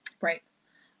 Right.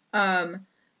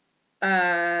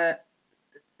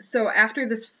 So after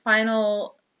this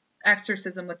final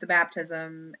exorcism with the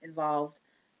baptism involved,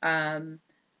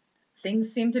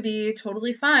 things seemed to be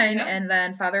totally fine. Yeah. And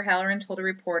then Father Halloran told a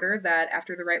reporter that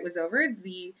after the rite was over,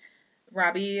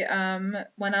 Robbie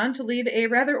went on to lead a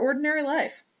rather ordinary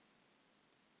life.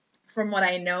 From what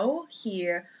I know,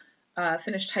 he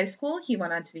finished high school. He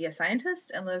went on to be a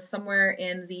scientist and lives somewhere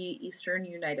in the eastern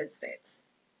United States.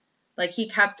 Like they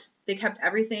kept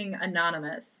everything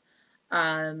anonymous.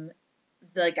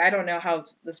 Like I don't know how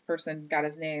this person got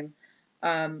his name,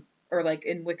 or like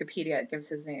in Wikipedia it gives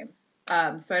his name.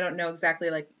 So I don't know exactly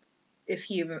like if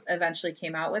he eventually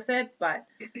came out with it, but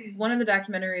one of the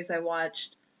documentaries I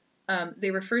watched,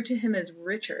 they referred to him as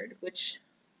Richard, which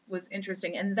was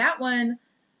interesting. And that one,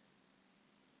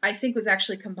 I think, was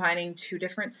actually combining 2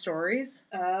 different stories.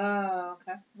 Oh,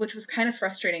 okay. Which was kind of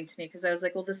frustrating to me because I was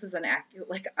like, well, this is an accurate,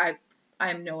 like I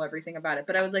know everything about it.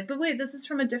 But I was like, but wait, this is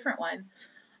from a different one.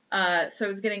 So I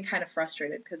was getting kind of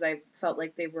frustrated because I felt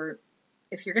like they were,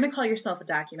 if you're going to call yourself a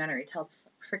documentary, tell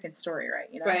the freaking story, right?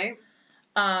 You know? Right.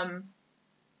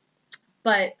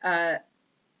 But,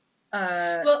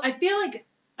 well, I feel like,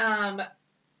 and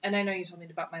I know you told me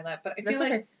about my lip, but I feel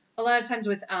like a lot of times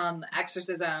with,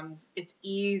 exorcisms, it's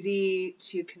easy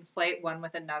to conflate one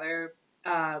with another,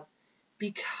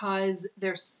 because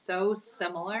they're so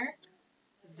similar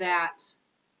that,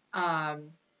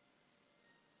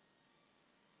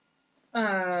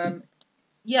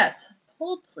 yes.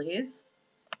 Hold, please.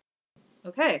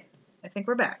 Okay. I think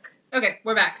we're back. Okay,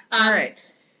 we're back. All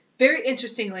right. Very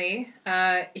interestingly,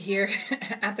 here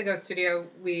at the Ghost Studio,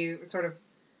 we sort of,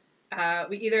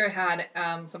 we either had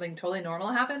something totally normal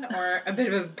happen or a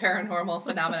bit of a paranormal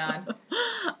phenomenon.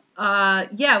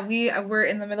 Yeah, we were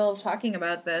in the middle of talking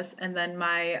about this, and then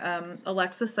my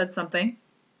Alexa said something.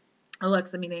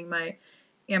 Alexa meaning my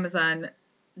Amazon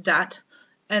Dot.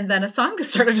 And then a song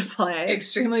started to play.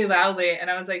 Extremely loudly. And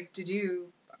I was like, did you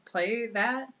play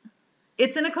that?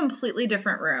 It's in a completely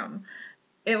different room.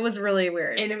 It was really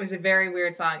weird. And it was a very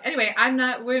weird song. Anyway,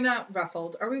 we're not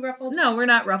ruffled. Are we ruffled? No, we're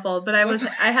not ruffled. But I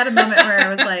had a moment where I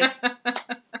was like,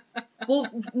 well,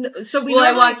 so we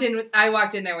I walked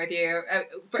in there with you.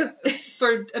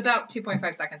 For about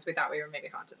 2.5 seconds, we thought we were maybe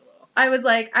haunted a little. I was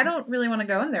like, I don't really want to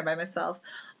go in there by myself.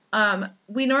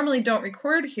 We normally don't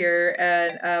record here,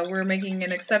 and we're making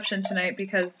an exception tonight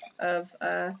because of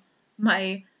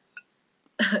my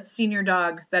senior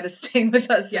dog that is staying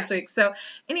with us this week. So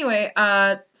anyway,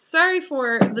 sorry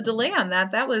for the delay on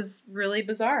that. That was really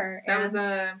bizarre. That was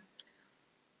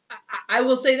I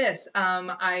will say this.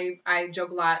 I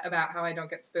joke a lot about how I don't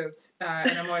get spooked,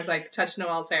 and I'm always like, touch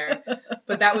Noelle's hair.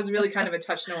 But that was really kind of a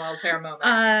touch Noelle's hair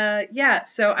moment. Yeah.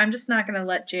 So I'm just not gonna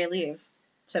let Jay leave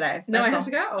today. No, I have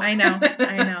to go. I know.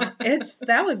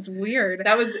 That was weird.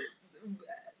 That was.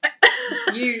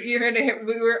 You heard it.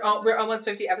 We're almost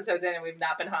 50 episodes in, and we've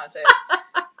not been haunted.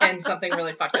 And something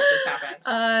really fucked up just happened.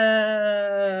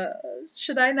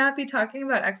 Should I not be talking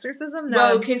about exorcism? No,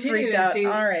 well, continue and see.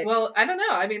 All right. Well, I don't know.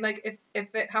 I mean, like,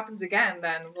 if it happens again,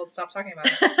 then we'll stop talking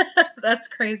about it. That's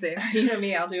crazy. You know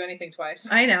me, I'll do anything twice.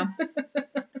 I know.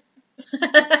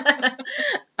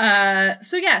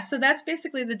 So that's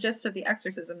basically the gist of the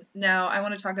exorcism. Now, I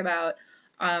want to talk about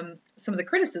some of the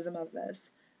criticism of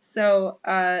this. So,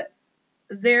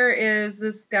 there is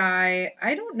this guy,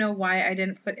 I don't know why I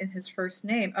didn't put in his first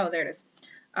name. Oh, there it is.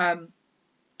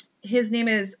 His name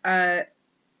is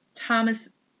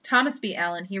Thomas B.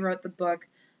 Allen. He wrote the book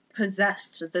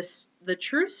Possessed, the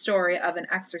True Story of an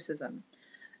Exorcism.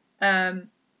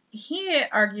 He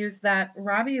argues that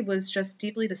Robbie was just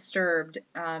deeply disturbed,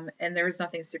 and there was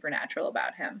nothing supernatural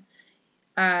about him.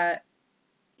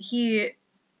 He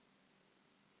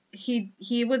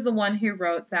was the one who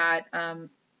wrote that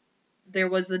there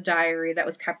was a diary that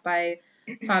was kept by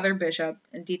Father Bishop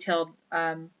and detailed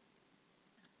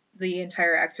the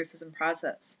entire exorcism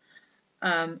process.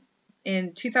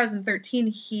 In 2013,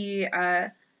 he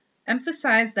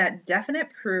emphasized that definite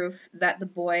proof that the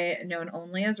boy, known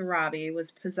only as Robbie,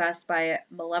 was possessed by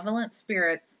malevolent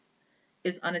spirits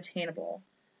is unattainable.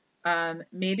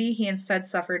 Maybe he instead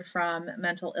suffered from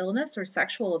mental illness or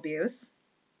sexual abuse.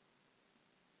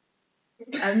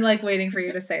 I'm like waiting for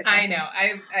you to say something. I know.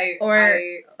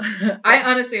 I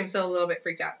honestly am still a little bit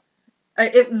freaked out.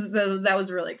 That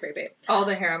was really creepy. All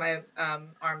the hair on my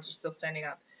arms are still standing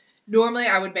up. Normally,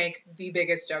 I would make the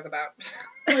biggest joke about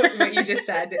what you just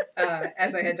said,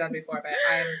 as I had done before, but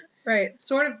I'm right.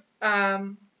 Sort of.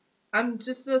 I'm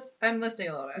listening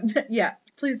a little bit. Yeah,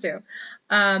 please do.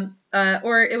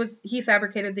 He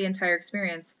fabricated the entire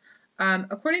experience.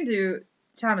 According to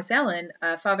Thomas Allen,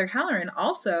 Father Halloran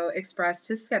also expressed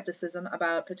his skepticism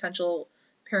about potential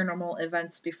paranormal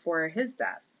events before his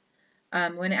death.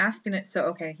 When asked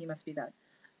he must be dead.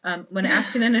 When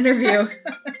asked in an interview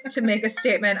to make a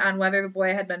statement on whether the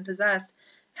boy had been possessed,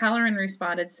 Halloran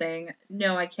responded saying,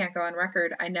 "No, I can't go on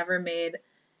record. I never made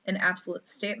an absolute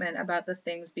statement about the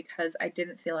things because I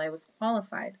didn't feel I was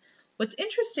qualified." What's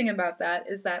interesting about that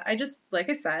is that I just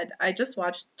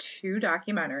watched 2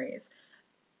 documentaries.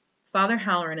 Father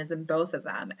Halloran is in both of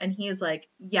them, and he is like,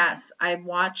 yes, I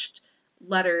watched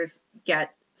letters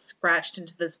get scratched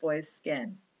into this boy's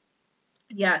skin.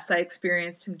 Yes, I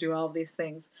experienced him do all of these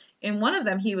things. In one of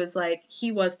them, he was like,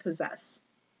 he was possessed.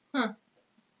 Huh.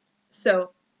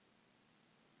 So,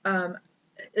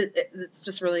 it's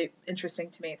just really interesting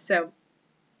to me. So,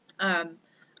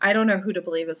 I don't know who to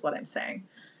believe is what I'm saying.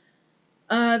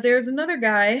 There's another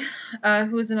guy,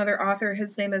 who is another author.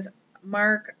 His name is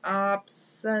Mark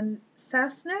Opsasnick?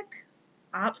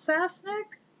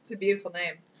 It's a beautiful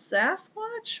name.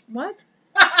 Sasquatch? What?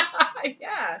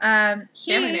 Yeah.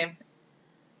 Family name.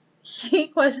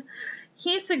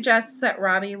 He suggests that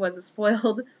Robbie was a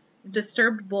spoiled,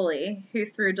 disturbed bully who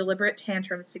threw deliberate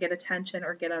tantrums to get attention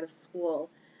or get out of school.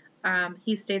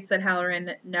 He states that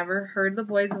Halloran never heard the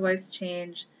boy's voice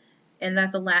change, and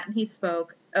that the Latin he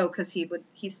spoke, because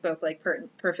he spoke like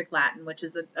perfect Latin, which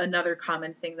is another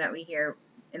common thing that we hear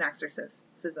in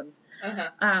exorcisms.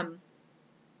 Uh-huh.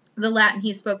 The Latin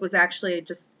he spoke was actually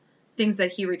just things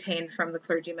that he retained from the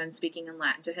clergyman speaking in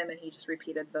Latin to him, and he just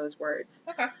repeated those words.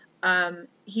 Okay.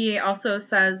 He also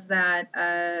says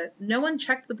that no one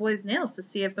checked the boy's nails to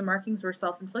see if the markings were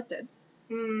self-inflicted.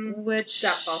 Which,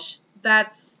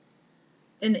 that's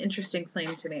an interesting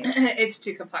claim to me. It's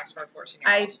too complex for a 14-year-old.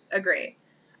 I agree.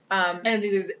 I don't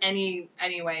think there's any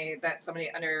way that somebody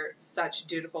under such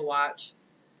dutiful watch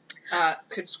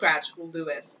could scratch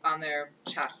Lewis on their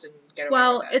chest and get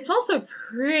away with it. It's also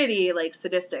pretty,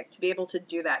 sadistic to be able to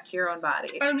do that to your own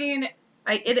body. I mean...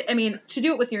 to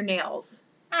do it with your nails.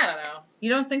 I don't know. You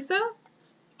don't think so?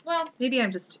 Well... Maybe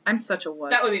I'm such a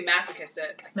wuss. That would be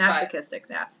masochistic. Masochistic,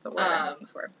 that's the word I'm looking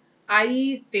for.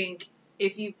 I think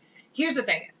here's the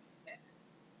thing.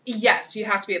 Yes, you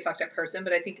have to be a fucked up person,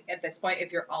 but I think at this point,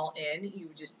 if you're all in, you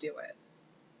would just do it.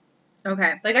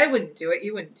 Okay. I wouldn't do it,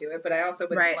 you wouldn't do it, but I also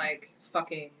wouldn't,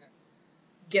 fucking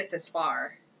get this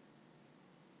far.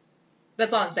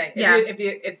 That's all I'm saying. Yeah.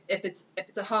 If it's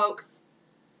a hoax,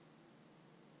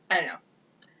 I don't know.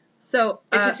 So,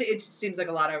 it just seems like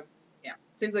a lot of,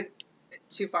 seems like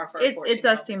too far for a 14-year-old. It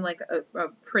does seem like a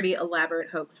pretty elaborate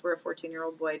hoax for a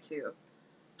 14-year-old boy to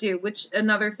do. Which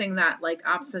another thing that like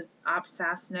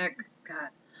Obsasnik, God,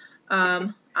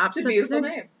 It's a beautiful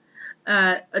name.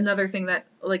 Another thing that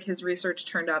like his research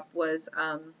turned up was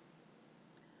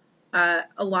a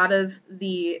lot of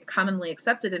the commonly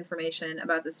accepted information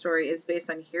about the story is based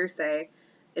on hearsay.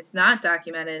 It's not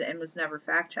documented and was never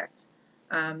fact-checked.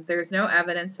 There's no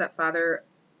evidence that Father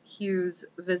Hughes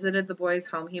visited the boys'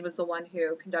 home. He was the one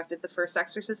who conducted the first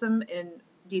exorcism in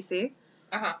D.C.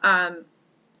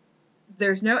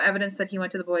 There's no evidence that he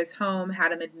went to the boy's home,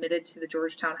 had him admitted to the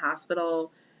Georgetown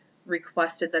Hospital,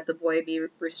 requested that the boy be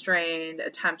restrained,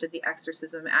 attempted the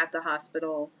exorcism at the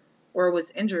hospital, or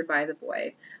was injured by the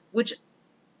boy. Which,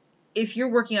 if you're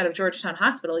working out of Georgetown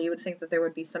Hospital, you would think that there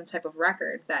would be some type of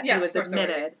record that he was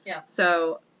admitted. Yeah.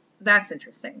 So that's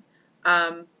interesting.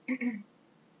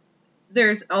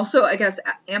 There's also, I guess,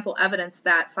 ample evidence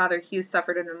that Father Hughes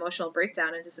suffered an emotional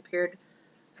breakdown and disappeared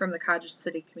from the Cottage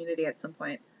City community at some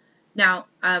point. Now,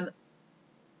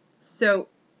 so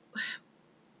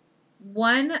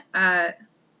one,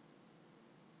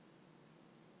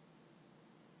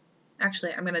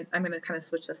 actually, I'm gonna kind of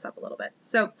switch this up a little bit.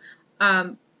 So,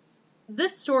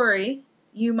 this story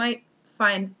you might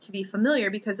find to be familiar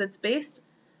because it's based,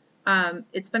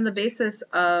 it's been the basis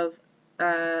of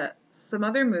some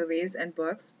other movies and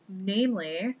books,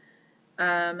 namely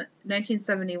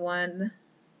 1971,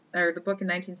 or the book in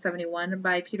 1971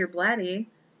 by Peter Blatty,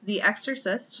 The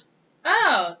Exorcist.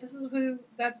 Oh, this is who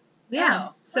that's... Yeah,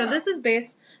 so this is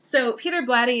based... So Peter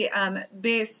Blatty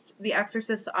based The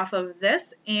Exorcist off of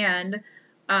this and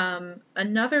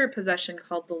another possession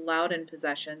called The Loudon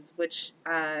Possessions, which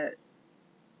the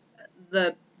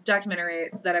documentary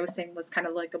that I was saying was kind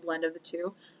of like a blend of the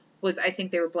two. I think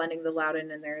they were blending the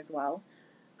Loudon in there as well.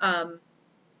 And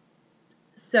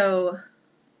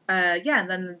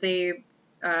then they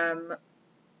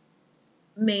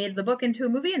made the book into a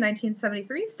movie in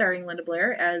 1973 starring Linda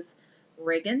Blair as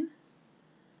Regan,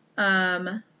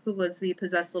 who was the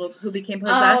who became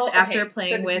possessed after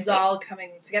playing with... So this is all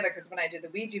coming together, because when I did the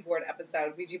Ouija board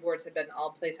episode, Ouija boards had been all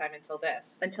playtime until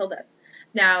this.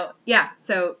 Now, yeah,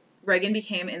 so Regan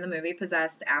became, in the movie,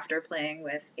 possessed after playing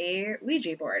with a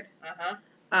Ouija board.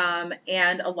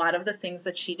 And a lot of the things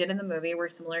that she did in the movie were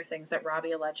similar things that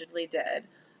Robbie allegedly did.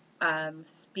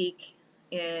 Speak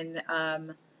in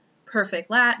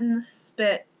perfect Latin,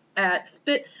 spit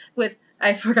with...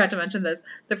 I forgot to mention this.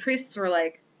 The priests were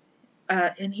like...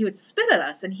 and he would spit at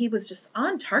us, and he was just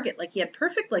on target. Like, he had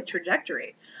perfect, like,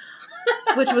 trajectory.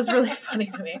 Which was really funny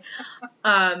to me.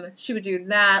 She would do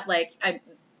that, like...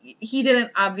 He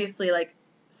didn't obviously like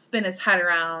spin his head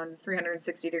around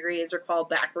 360 degrees or fall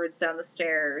backwards down the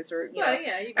stairs or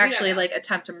actually like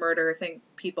attempt to murder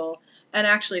people. And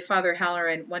actually Father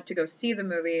Halloran went to go see the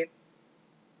movie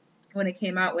when it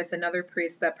came out with another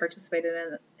priest that participated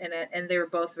in it, and they were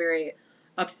both very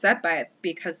upset by it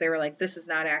because they were like, this is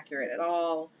not accurate at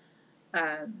all.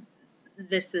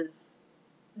 This is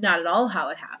not at all how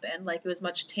it happened. Like, it was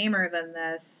much tamer than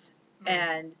this.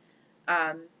 And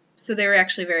so they were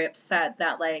actually very upset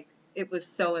that, like, it was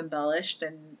so embellished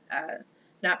and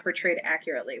not portrayed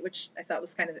accurately, which I thought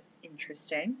was kind of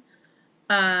interesting.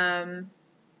 It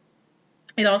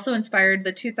also inspired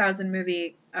the 2000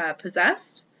 movie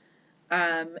Possessed.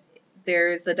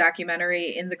 There's the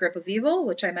documentary In the Grip of Evil,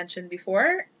 which I mentioned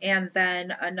before, and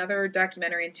then another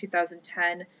documentary in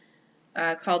 2010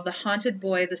 called The Haunted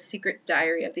Boy, The Secret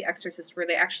Diary of the Exorcist, where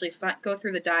they actually go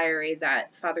through the diary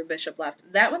that Father Bishop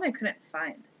left. That one I couldn't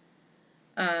find.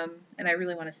 And I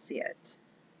really want to see it.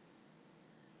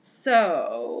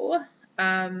 So,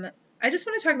 I just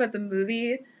want to talk about the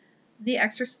movie, The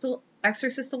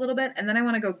Exorcist a little bit, and then I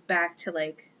want to go back to,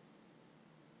 like,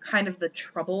 kind of the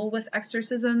trouble with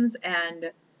exorcisms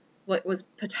and what was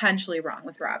potentially wrong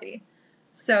with Robbie.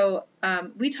 So,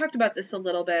 we talked about this a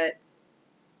little bit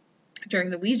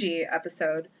during the Ouija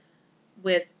episode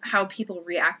with how people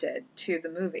reacted to the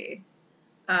movie.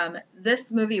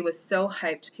 This movie was so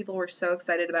hyped. People were so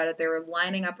excited about it. They were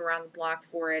lining up around the block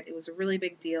for it. It was a really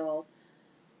big deal.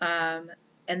 And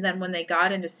then when they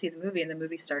got in to see the movie and the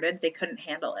movie started, they couldn't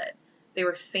handle it. They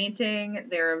were fainting.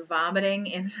 They were vomiting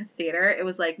in the theater. It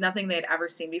was like nothing they'd ever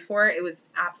seen before. It was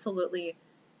absolutely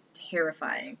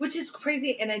terrifying. Which is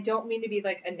crazy, and I don't mean to be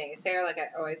like a naysayer like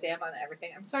I always am on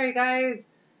everything. I'm sorry, guys.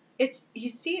 You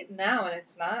see it now, and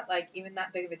it's not like even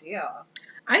that big of a deal.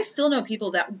 I still know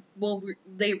people that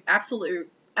they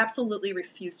absolutely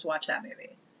refuse to watch that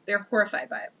movie. They're horrified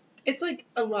by it. It's like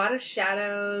a lot of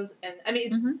shadows, and I mean,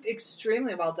 it's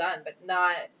extremely well done, but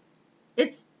not.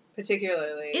 It's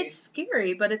particularly. It's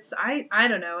scary, but it's I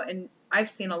don't know, and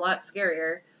I've seen a lot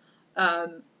scarier. I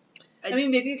mean,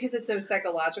 maybe because it's so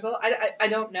psychological. I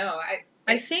don't know.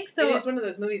 I think, though... It is one of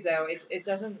those movies, though. It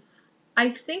doesn't... I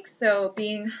think, though,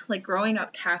 being, like, growing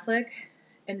up Catholic,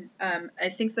 and I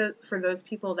think that for those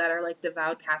people that are, like,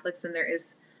 devout Catholics, and there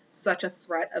is such a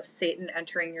threat of Satan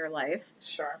entering your life...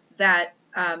 Sure. That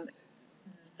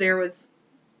there was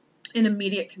an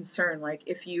immediate concern, like,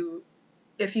 if you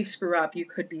screw up, you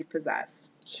could be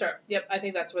possessed. Sure. Yep, I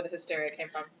think that's where the hysteria came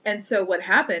from. And so what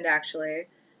happened, actually,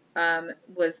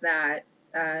 was that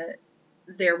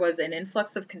there was an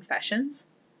influx of confessions.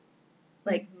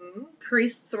 Like,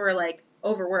 priests were, like,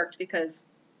 overworked because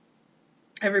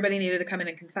everybody needed to come in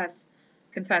and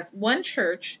confess. One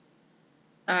church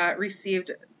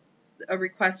received a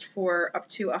request for up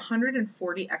to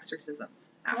 140 exorcisms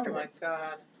afterwards. Oh, my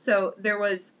God. So there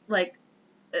was, like,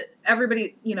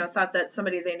 everybody, thought that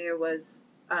somebody they knew was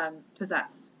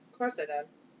possessed. Of course they did.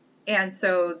 And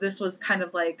so this was kind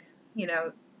of like,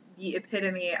 the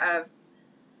epitome of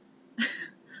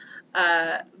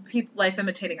life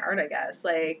imitating art, I guess.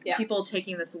 Like, people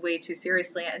taking this way too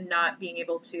seriously and not being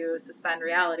able to suspend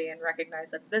reality and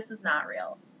recognize that this is not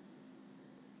real.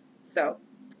 So,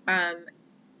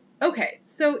 okay.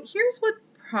 So here's what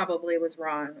probably was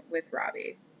wrong with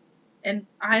Robbie. And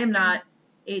I am not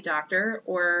a doctor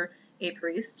or a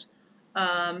priest.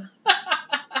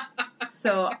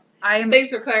 So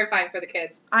Thanks for clarifying for the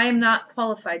kids. I am not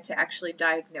qualified to actually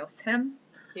diagnose him.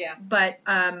 Yeah. But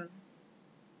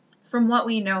from what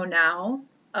we know now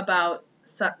about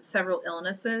several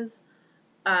illnesses,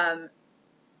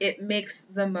 it makes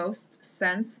the most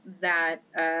sense that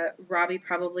Robbie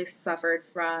probably suffered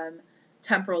from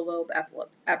temporal lobe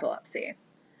epilepsy.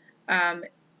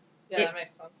 That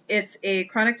makes sense. It's a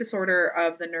chronic disorder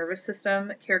of the nervous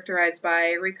system characterized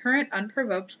by recurrent,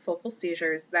 unprovoked focal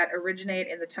seizures that originate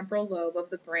in the temporal lobe of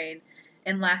the brain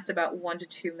and last about 1 to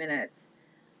 2 minutes.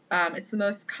 It's the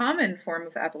most common form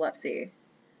of epilepsy.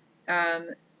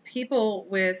 People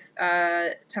with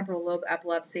temporal lobe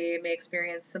epilepsy may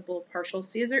experience simple partial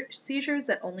seizures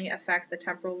that only affect the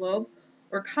temporal lobe,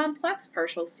 or complex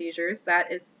partial seizures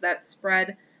that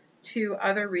spread to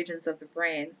other regions of the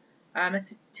brain.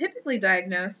 It's typically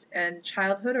diagnosed in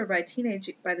childhood or by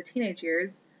the teenage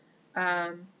years.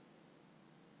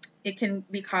 It can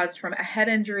be caused from a head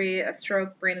injury, a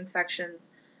stroke, brain infections,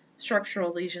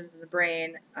 structural lesions in the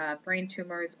brain, brain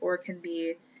tumors, or can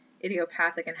be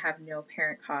idiopathic and have no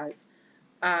apparent cause.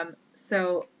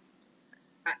 So,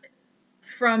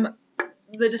 from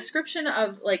the description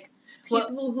of, like,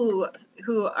 people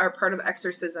who are part of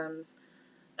exorcisms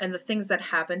and the things that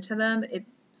happen to them, it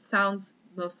sounds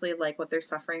mostly like what they're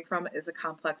suffering from is a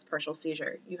complex partial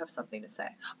seizure. You have something to say.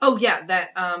 Oh, yeah,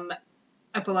 that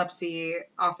epilepsy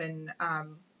often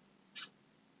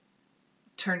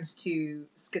turns to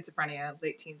schizophrenia,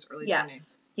 late teens, early 20s.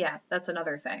 Yes. Yeah, that's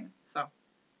another thing. So,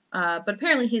 but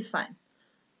apparently he's fine.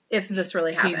 If this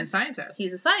really happened.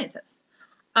 He's a scientist.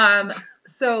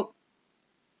 So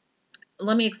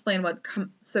let me explain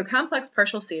so complex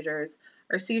partial seizures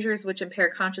are seizures which impair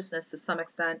consciousness to some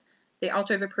extent. They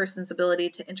alter the person's ability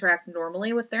to interact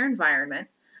normally with their environment.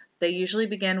 They usually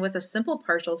begin with a simple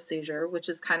partial seizure, which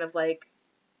is kind of like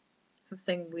the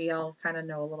thing we all kind of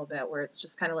know a little bit, where it's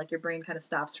just kind of like your brain kind of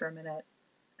stops for a minute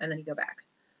and then you go back.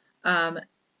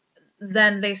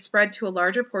 Then they spread to a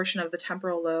larger portion of the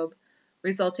temporal lobe,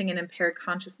 resulting in impaired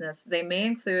consciousness. They may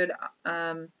include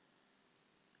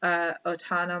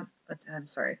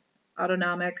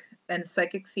autonomic and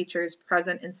psychic features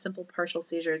present in simple partial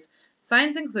seizures.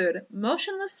 Signs include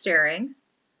motionless staring,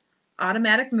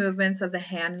 automatic movements of the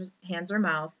hands or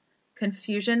mouth,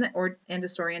 confusion and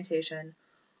disorientation,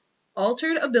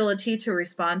 altered ability to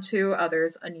respond to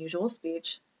others, unusual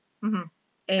speech. Mm-hmm.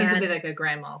 And to be like a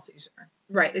grand mal seizure.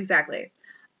 Right, exactly.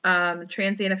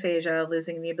 Transient aphasia,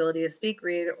 losing the ability to speak,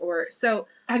 read, or... So,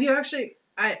 have you actually...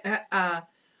 I'm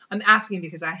asking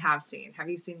because I have seen.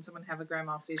 Have you seen someone have a grand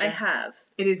mal seizure? I have.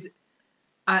 It is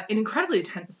an incredibly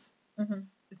intense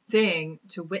thing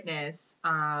to witness.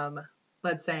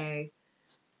 Let's say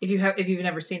if you've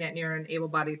never seen it and you're an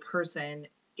able-bodied person,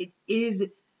 it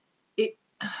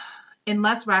in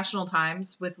less rational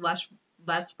times with less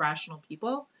rational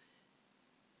people,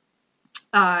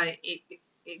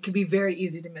 it can be very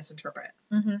easy to misinterpret.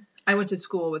 Mm-hmm. I went to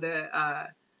school with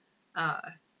a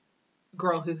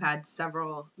girl who had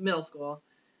several middle school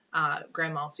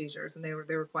grand mal seizures, and they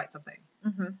were quite something.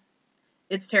 Mm-hmm.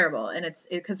 It's terrible, and it's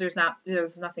because there's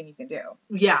nothing you can do.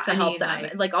 Yeah, to help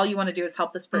them. Like, all you want to do is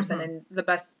help this person, and the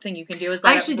best thing you can do is.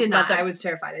 I actually did not. I was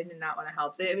terrified. I did not want to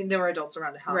help. There were adults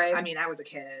around to help. Right. I mean, I was a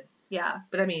kid. Yeah.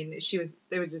 But I mean,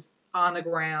 they were just on the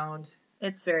ground.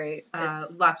 It's very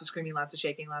lots of screaming, lots of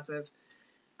shaking, lots of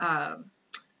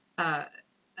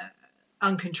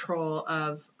uncontrol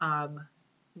of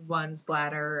one's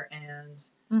bladder and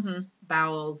Mm-hmm.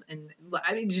 bowels, and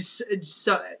I mean, just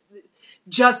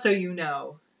so you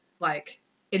know, like,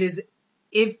 it is,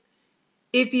 if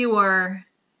you are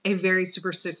a very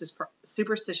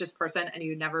superstitious person and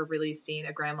you've never really seen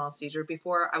a grand mal seizure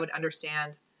before, I would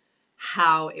understand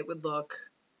how it would look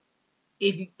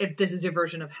if this is your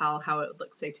version of hell, how it would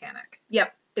look satanic.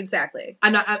 Yep, exactly.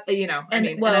 I'm not, you know, And, I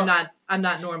mean, well, and I'm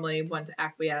not normally one to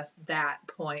acquiesce that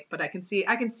point, but I can see.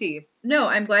 No,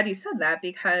 I'm glad you said that,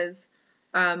 because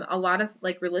a lot of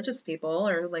like religious people,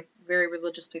 or like very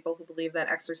religious people who believe that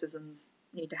exorcisms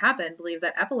need to happen, believe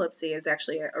that epilepsy is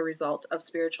actually a result of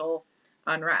spiritual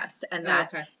unrest, and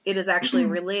that it is actually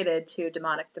related to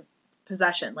demonic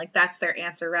possession. Like, that's their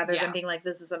answer, rather than being like,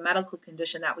 this is a medical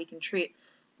condition that we can treat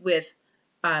with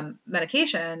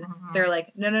medication. Mm-hmm. They're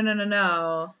like,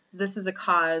 no, this is a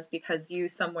cause because you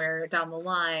somewhere down the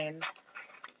line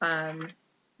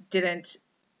didn't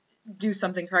do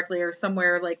something correctly, or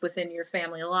somewhere like within your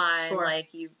family line, sure.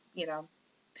 like you know,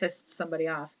 pissed somebody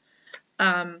off.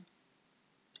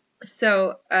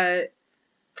 So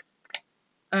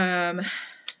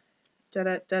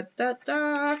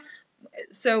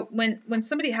So when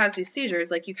somebody has these seizures,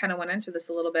 like you kind of went into this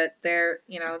a little bit, they're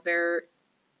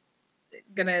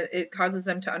gonna, it causes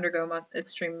them to undergo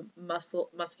extreme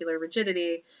muscular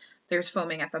rigidity. There's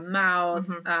foaming at the mouth,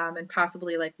 and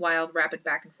possibly like wild, rapid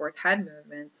back and forth head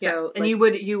movements. So, yes, and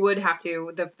like, you would have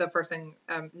to, the first thing,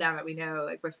 now that we know,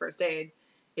 like with first aid,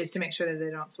 is to make sure that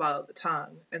they don't swallow the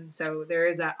tongue. And so there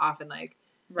is that often like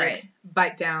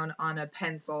bite down on a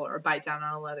pencil or bite down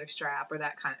on a leather strap or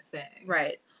that kind of thing.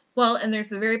 Right. Well, and there's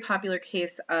the very popular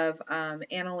case of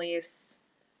Annalise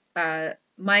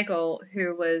Michael,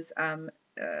 who was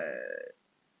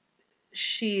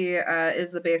she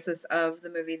is the basis of the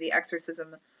movie The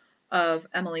Exorcism of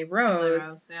Emily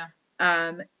Rose.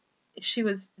 She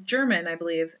was German, I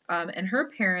believe, and her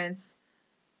parents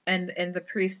and the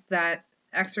priest that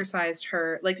exorcised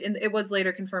her, like, and it was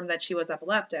later confirmed that she was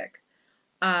epileptic.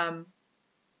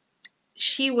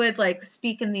 She would like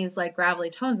speak in these like gravelly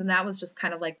tones, and that was just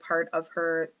kind of like part of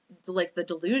her, like, the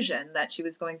delusion that she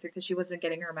was going through because she wasn't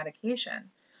getting her medication.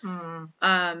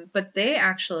 But they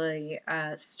actually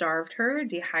starved her,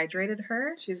 dehydrated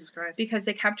her. Jesus Christ. Because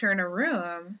they kept her in a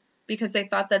room because they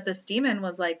thought that this demon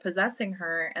was like possessing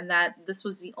her, and that this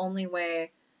was the only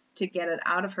way to get it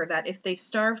out of her. That if they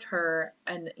starved her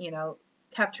and, you know,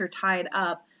 kept her tied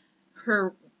up,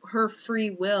 her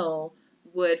free will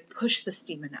would push this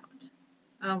demon out.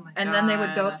 Oh my God. And then they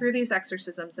would go through these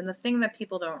exorcisms, and the thing that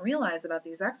people don't realize about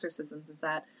these exorcisms is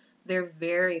that they're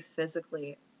very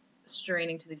physically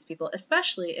straining to these people,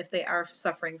 especially if they are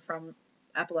suffering from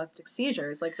epileptic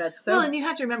seizures. Like, that's so... Well, and you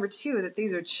have to remember too that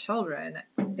these are children.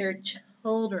 They're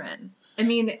children. I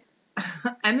mean,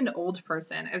 I'm an old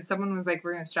person. If someone was like,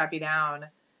 we're going to strap you down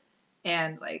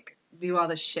and like do all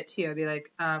this shit to you, I'd be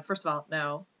like, first of all,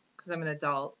 no, because I'm an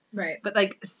adult. Right. But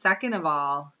like, second of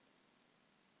all,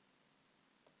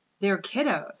 they're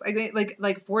kiddos. I mean,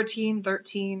 like 14,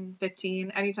 13,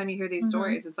 15. Anytime you hear these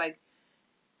stories, it's like,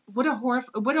 what a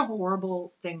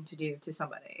horrible thing to do to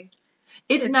somebody.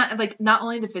 It's not like, not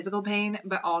only the physical pain,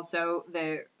 but also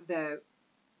the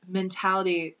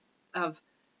mentality of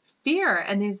fear.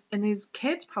 And these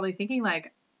kids probably thinking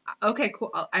like, okay,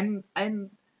 cool. I'm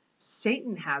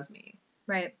Satan has me.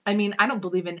 Right. I mean, I don't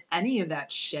believe in any of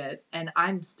that shit. And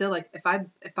I'm still like, if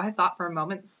I thought for a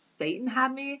moment Satan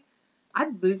had me,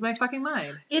 I'd lose my fucking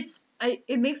mind.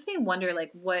 It makes me wonder,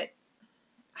 like,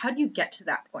 how do you get to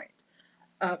that point?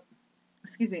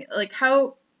 Excuse me. Like,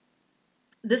 how,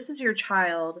 this is your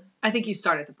child. I think you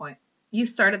start at the point. You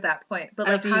start at that point. But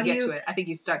like, how do you get to it? I think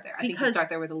you start there. I think you start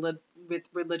there with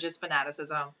religious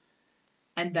fanaticism,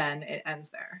 and then it ends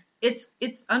there. It's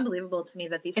unbelievable to me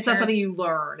that these It's not something you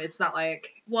learn. It's not like...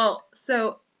 Well,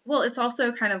 it's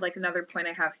also kind of like another point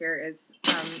I have here is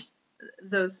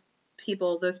those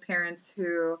parents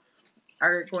who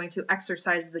are going to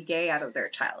exorcise the gay out of their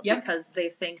child because they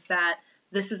think that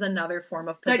this is another form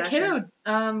of possession. That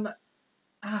kiddo,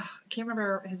 I can't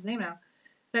remember his name now.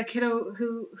 That kiddo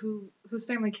whose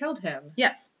family killed him.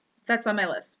 Yes, that's on my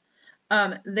list.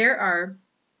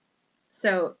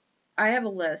 So I have a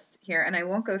list here, and I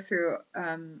won't go through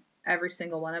every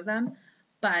single one of them,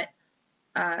 but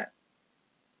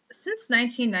since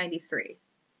 1993,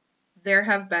 there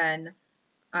have been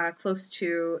close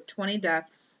to 20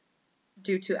 deaths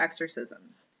due to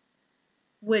exorcisms,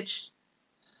 which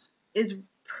is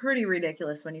pretty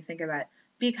ridiculous when you think about it.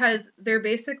 Because they're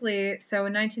basically, so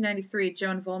in 1993,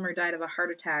 Joan Vollmer died of a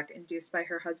heart attack induced by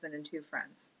her husband and 2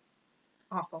 friends.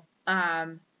 Awful.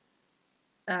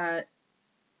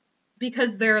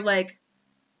 Because they're like,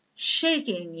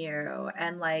 shaking you,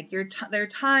 and like you're tied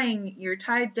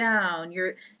down,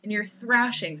 you're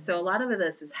thrashing. So a lot of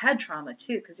this is head trauma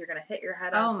too, because you're gonna hit your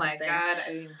head on something. Oh my God, I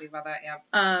didn't even think about that. Yeah.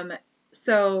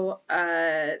 So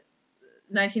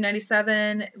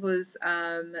 1997 was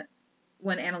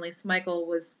when Annalise Michael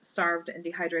was starved and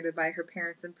dehydrated by her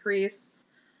parents and priests.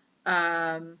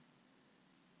 In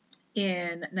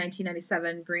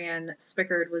 1997, Brianne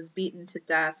Spickard was beaten to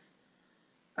death.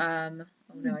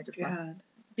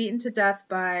 Beaten to death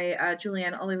by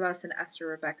Julianne Olivas and Esther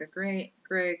Rebecca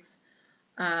Griggs.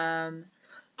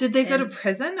 Did they go to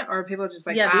prison, or are people just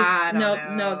like, I don't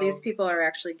know? No, these people are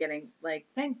actually getting like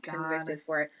convicted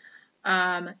for it.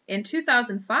 In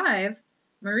 2005,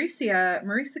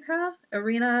 Marisica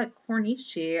Irina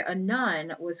Cornici, a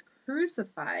nun, was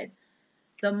crucified.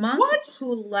 The monk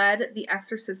who led the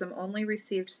exorcism only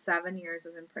received 7 years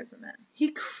of imprisonment. He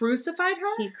crucified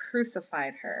her? He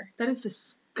crucified her. That is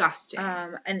disgusting.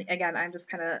 And again, I'm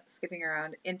just kind of skipping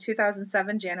around. In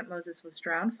 2007, Janet Moses was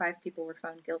drowned. 5 people were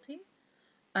found guilty.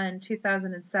 In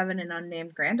 2007, an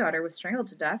unnamed granddaughter was strangled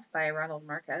to death by Ronald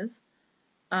Marquez.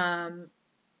 In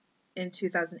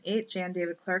 2008, Jan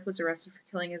David Clark was arrested for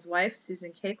killing his wife,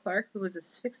 Susan K. Clark, who was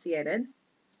asphyxiated.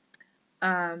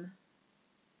 In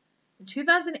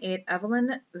 2008,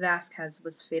 Evelyn Vasquez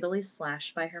was fatally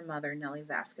slashed by her mother, Nellie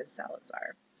Vasquez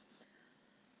Salazar.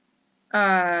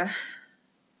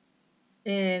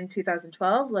 In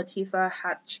 2012, Latifa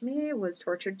Hatchmi was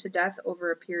tortured to death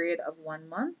over a period of 1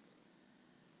 month.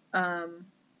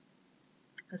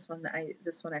 This one I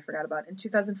forgot about. In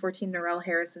 2014, Noelle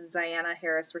Harris and Ziana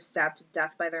Harris were stabbed to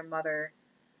death by their mother.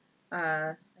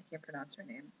 I can't pronounce her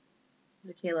name.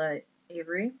 Zakayla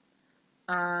Avery.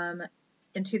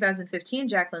 In 2015,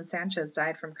 Jacqueline Sanchez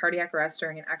died from cardiac arrest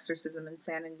during an exorcism in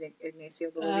San Ignacio,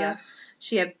 Bolivia.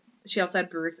 She also had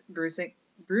bruising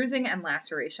and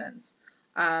lacerations.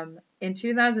 In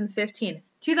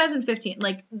 2015,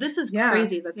 like, this is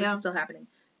crazy that this is still happening.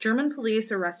 German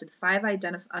police arrested 5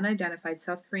 unidentified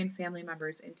South Korean family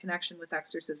members in connection with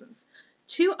exorcisms.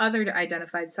 2 other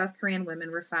identified South Korean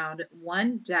women were found,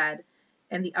 one dead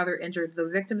and the other injured. The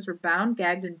victims were bound,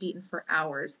 gagged, and beaten for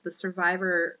hours. The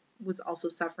survivor was also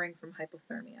suffering from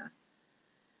hypothermia.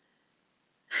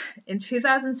 In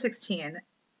 2016,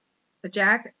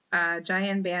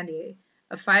 Jayan Bandy,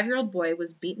 a 5-year-old boy,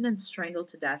 was beaten and strangled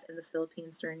to death in the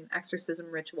Philippines during an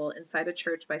exorcism ritual inside a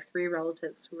church by 3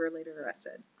 relatives who were later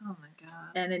arrested. Oh my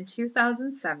God. And in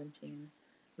 2017,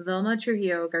 Vilma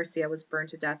Trujillo Garcia was burned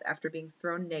to death after being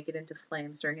thrown naked into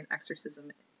flames during an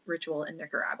exorcism ritual in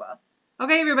Nicaragua.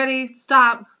 Okay, everybody,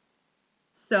 stop.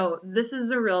 So this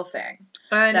is a real thing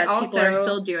and that also, people are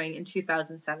still doing in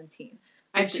 2017.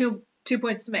 I have two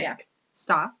points to make. Yeah.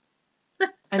 Stop.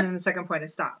 And then the second point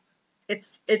is stop.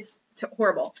 It's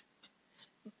horrible.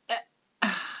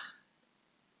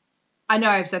 I know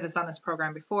I've said this on this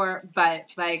program before,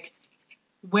 but like,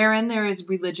 wherein there is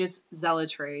religious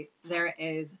zealotry, there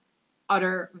is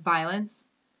utter violence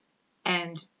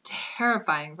and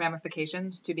terrifying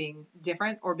ramifications to being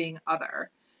different or being other.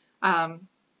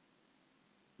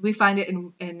 We find it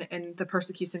in the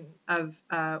persecution of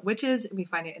witches. We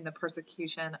find it in the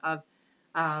persecution of,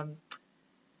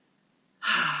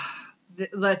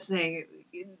 let's say,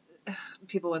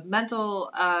 people with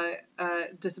mental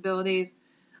disabilities.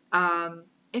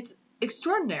 It's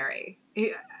extraordinary.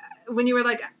 When you were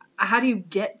like, how do you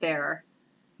get there?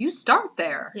 You start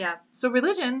there. Yeah. So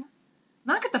religion,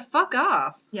 knock it the fuck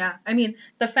off. Yeah. I mean,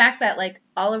 the fact that like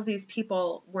all of these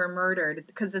people were murdered,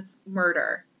 because it's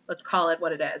murder. Let's call it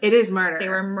what it is. It is murder. They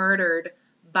were murdered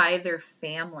by their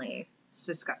family. It's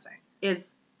disgusting.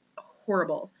 Is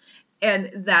horrible.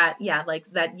 And that, like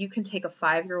that you can take a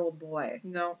 5-year-old boy.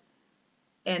 No.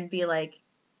 And be like,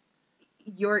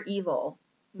 you're evil.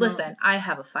 No. Listen, I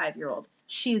have a 5-year-old.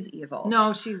 She's evil.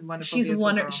 No, she's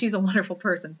wonderful. She's a wonderful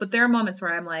person. But there are moments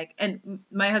where I'm like, and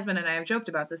my husband and I have joked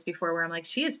about this before, where I'm like,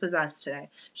 she is possessed today.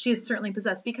 She is certainly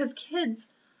possessed, because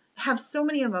kids have so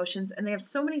many emotions and they have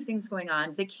so many things going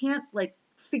on. They can't like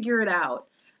figure it out,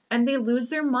 and they lose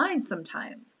their minds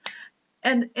sometimes.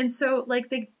 And so like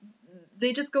they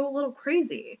just go a little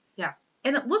crazy. Yeah.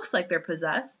 And it looks like they're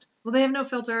possessed. Well, they have no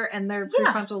filter, and their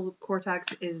prefrontal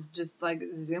cortex is just like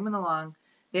zooming along.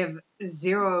 They have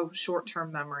 0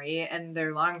 short-term memory and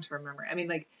their long-term memory. I mean,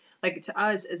 like to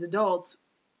us as adults,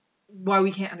 why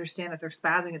we can't understand that they're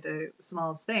spazzing at the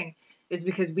smallest thing is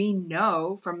because we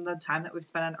know from the time that we've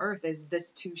spent on Earth is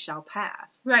this too shall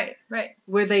pass. Right, right.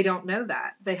 Where they don't know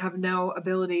that. They have no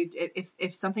ability to,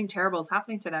 if something terrible is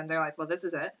happening to them, they're like, well, this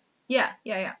is it. Yeah.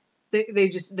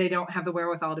 They don't have the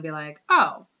wherewithal to be like,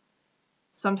 oh,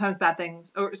 sometimes bad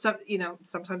things, or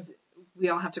sometimes we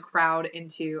all have to crowd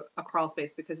into a crawl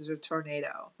space because there's a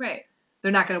tornado. Right.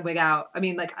 They're not going to wig out. I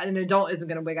mean, like, an adult isn't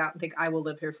going to wig out and think, I will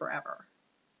live here forever.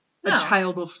 No. A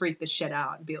child will freak the shit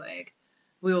out and be like,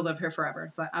 we will live here forever.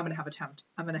 So I'm going to have a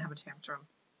tantrum.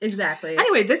 Exactly.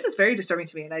 Anyway, this is very disturbing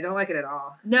to me, and I don't like it at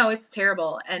all. No, it's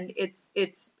terrible. And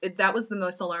that was the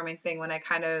most alarming thing when I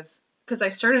because I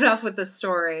started off with this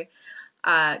story,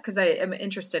 because I am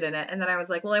interested in it. And then I was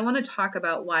like, well, I want to talk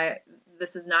about why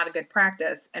this is not a good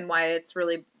practice and why it's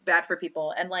really bad for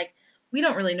people. And like, we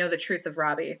don't really know the truth of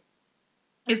Robbie,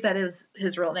 if that is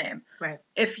his real name. Right.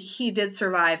 If he did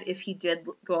survive, if he did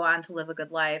go on to live a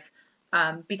good life,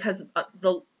 because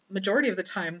the majority of the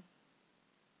time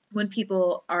when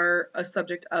people are a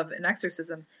subject of an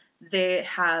exorcism, they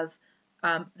have,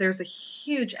 there's a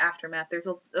huge aftermath. There's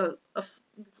a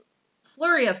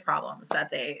flurry of problems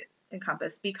that they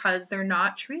encompass because they're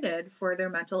not treated for their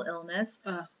mental illness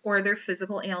or their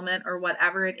physical ailment or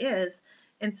whatever it is.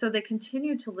 And so they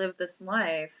continue to live this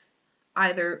life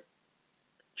either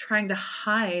trying to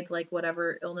hide like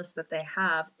whatever illness that they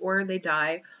have, or they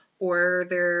die, or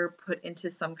they're put into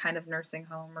some kind of nursing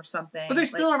home or something. Well, they're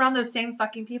still around those same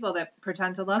fucking people that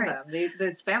pretend to love them.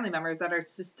 Those family members that are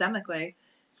systematically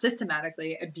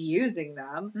abusing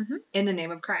them in the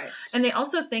name of Christ. And they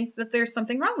also think that there's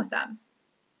something wrong with them.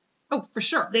 Oh, for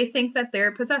sure. They think that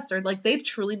they're possessed, or like they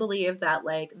truly believe that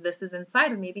like this is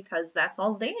inside of me because that's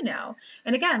all they know.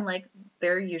 And again, like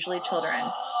they're usually children.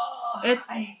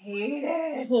 I hate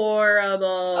it.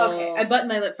 Horrible. Okay, I buttoned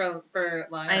my lip for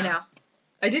long. I know.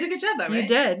 I did a good job, though, right?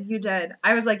 You did.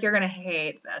 I was like, you're going to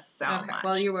hate this so much.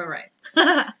 Well, you were right.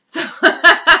 So,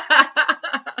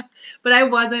 but I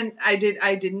wasn't, I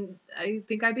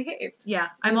think I behaved. Yeah.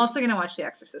 I'm also going to watch The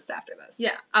Exorcist after this.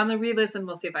 Yeah. On the re-listen,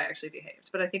 we'll see if I actually behaved.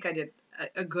 But I think I did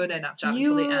a good enough job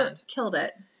until the end. You killed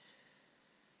it.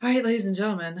 All right, ladies and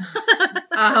gentlemen.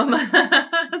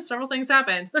 Several things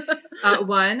happened.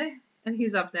 One, and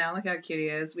he's up now. Look how cute he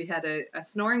is. We had a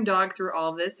snoring dog through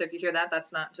all of this. So if you hear that,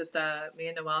 that's not just me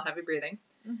and Noelle heavy breathing.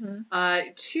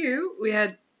 Mm-hmm. Two, we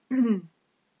had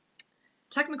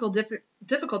technical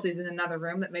difficulties in another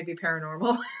room that may be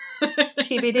paranormal.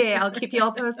 TBD. I'll keep you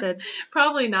all posted.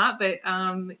 Probably not, but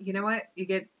you know what? You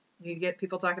get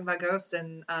people talking about ghosts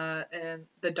and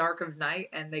the dark of night,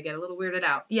 and they get a little weirded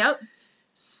out. Yep.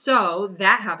 So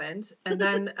that happened, and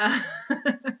then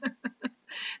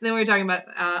then we were talking about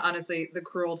honestly the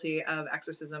cruelty of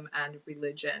exorcism and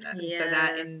religion. Yes. So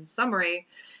that, in summary,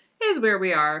 is where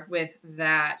we are with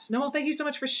that. Noelle, thank you so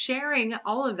much for sharing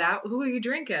all of that. Who are you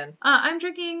drinking? I'm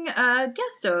drinking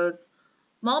Gusto's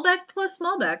Malbec plus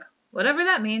Malbec, whatever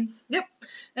that means. Yep.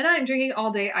 And I'm drinking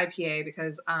all day IPA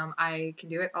because I can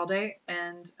do it all day,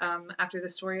 and after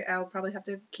this story, I'll probably have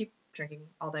to keep drinking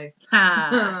all day.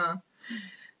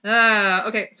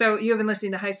 Okay, so you have been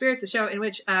listening to High Spirits, the show in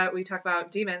which we talk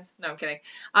about demons. No, I'm kidding.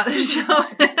 The show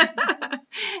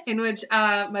in which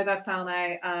my best pal and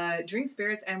I drink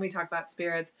spirits and we talk about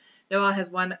spirits. Noelle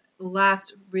has one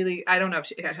last really, I don't know if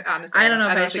she, honestly, I don't know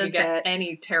if I should should get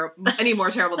any more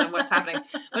terrible than what's happening.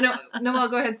 Oh no, Noelle,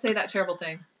 go ahead and say that terrible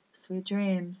thing. Sweet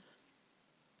dreams.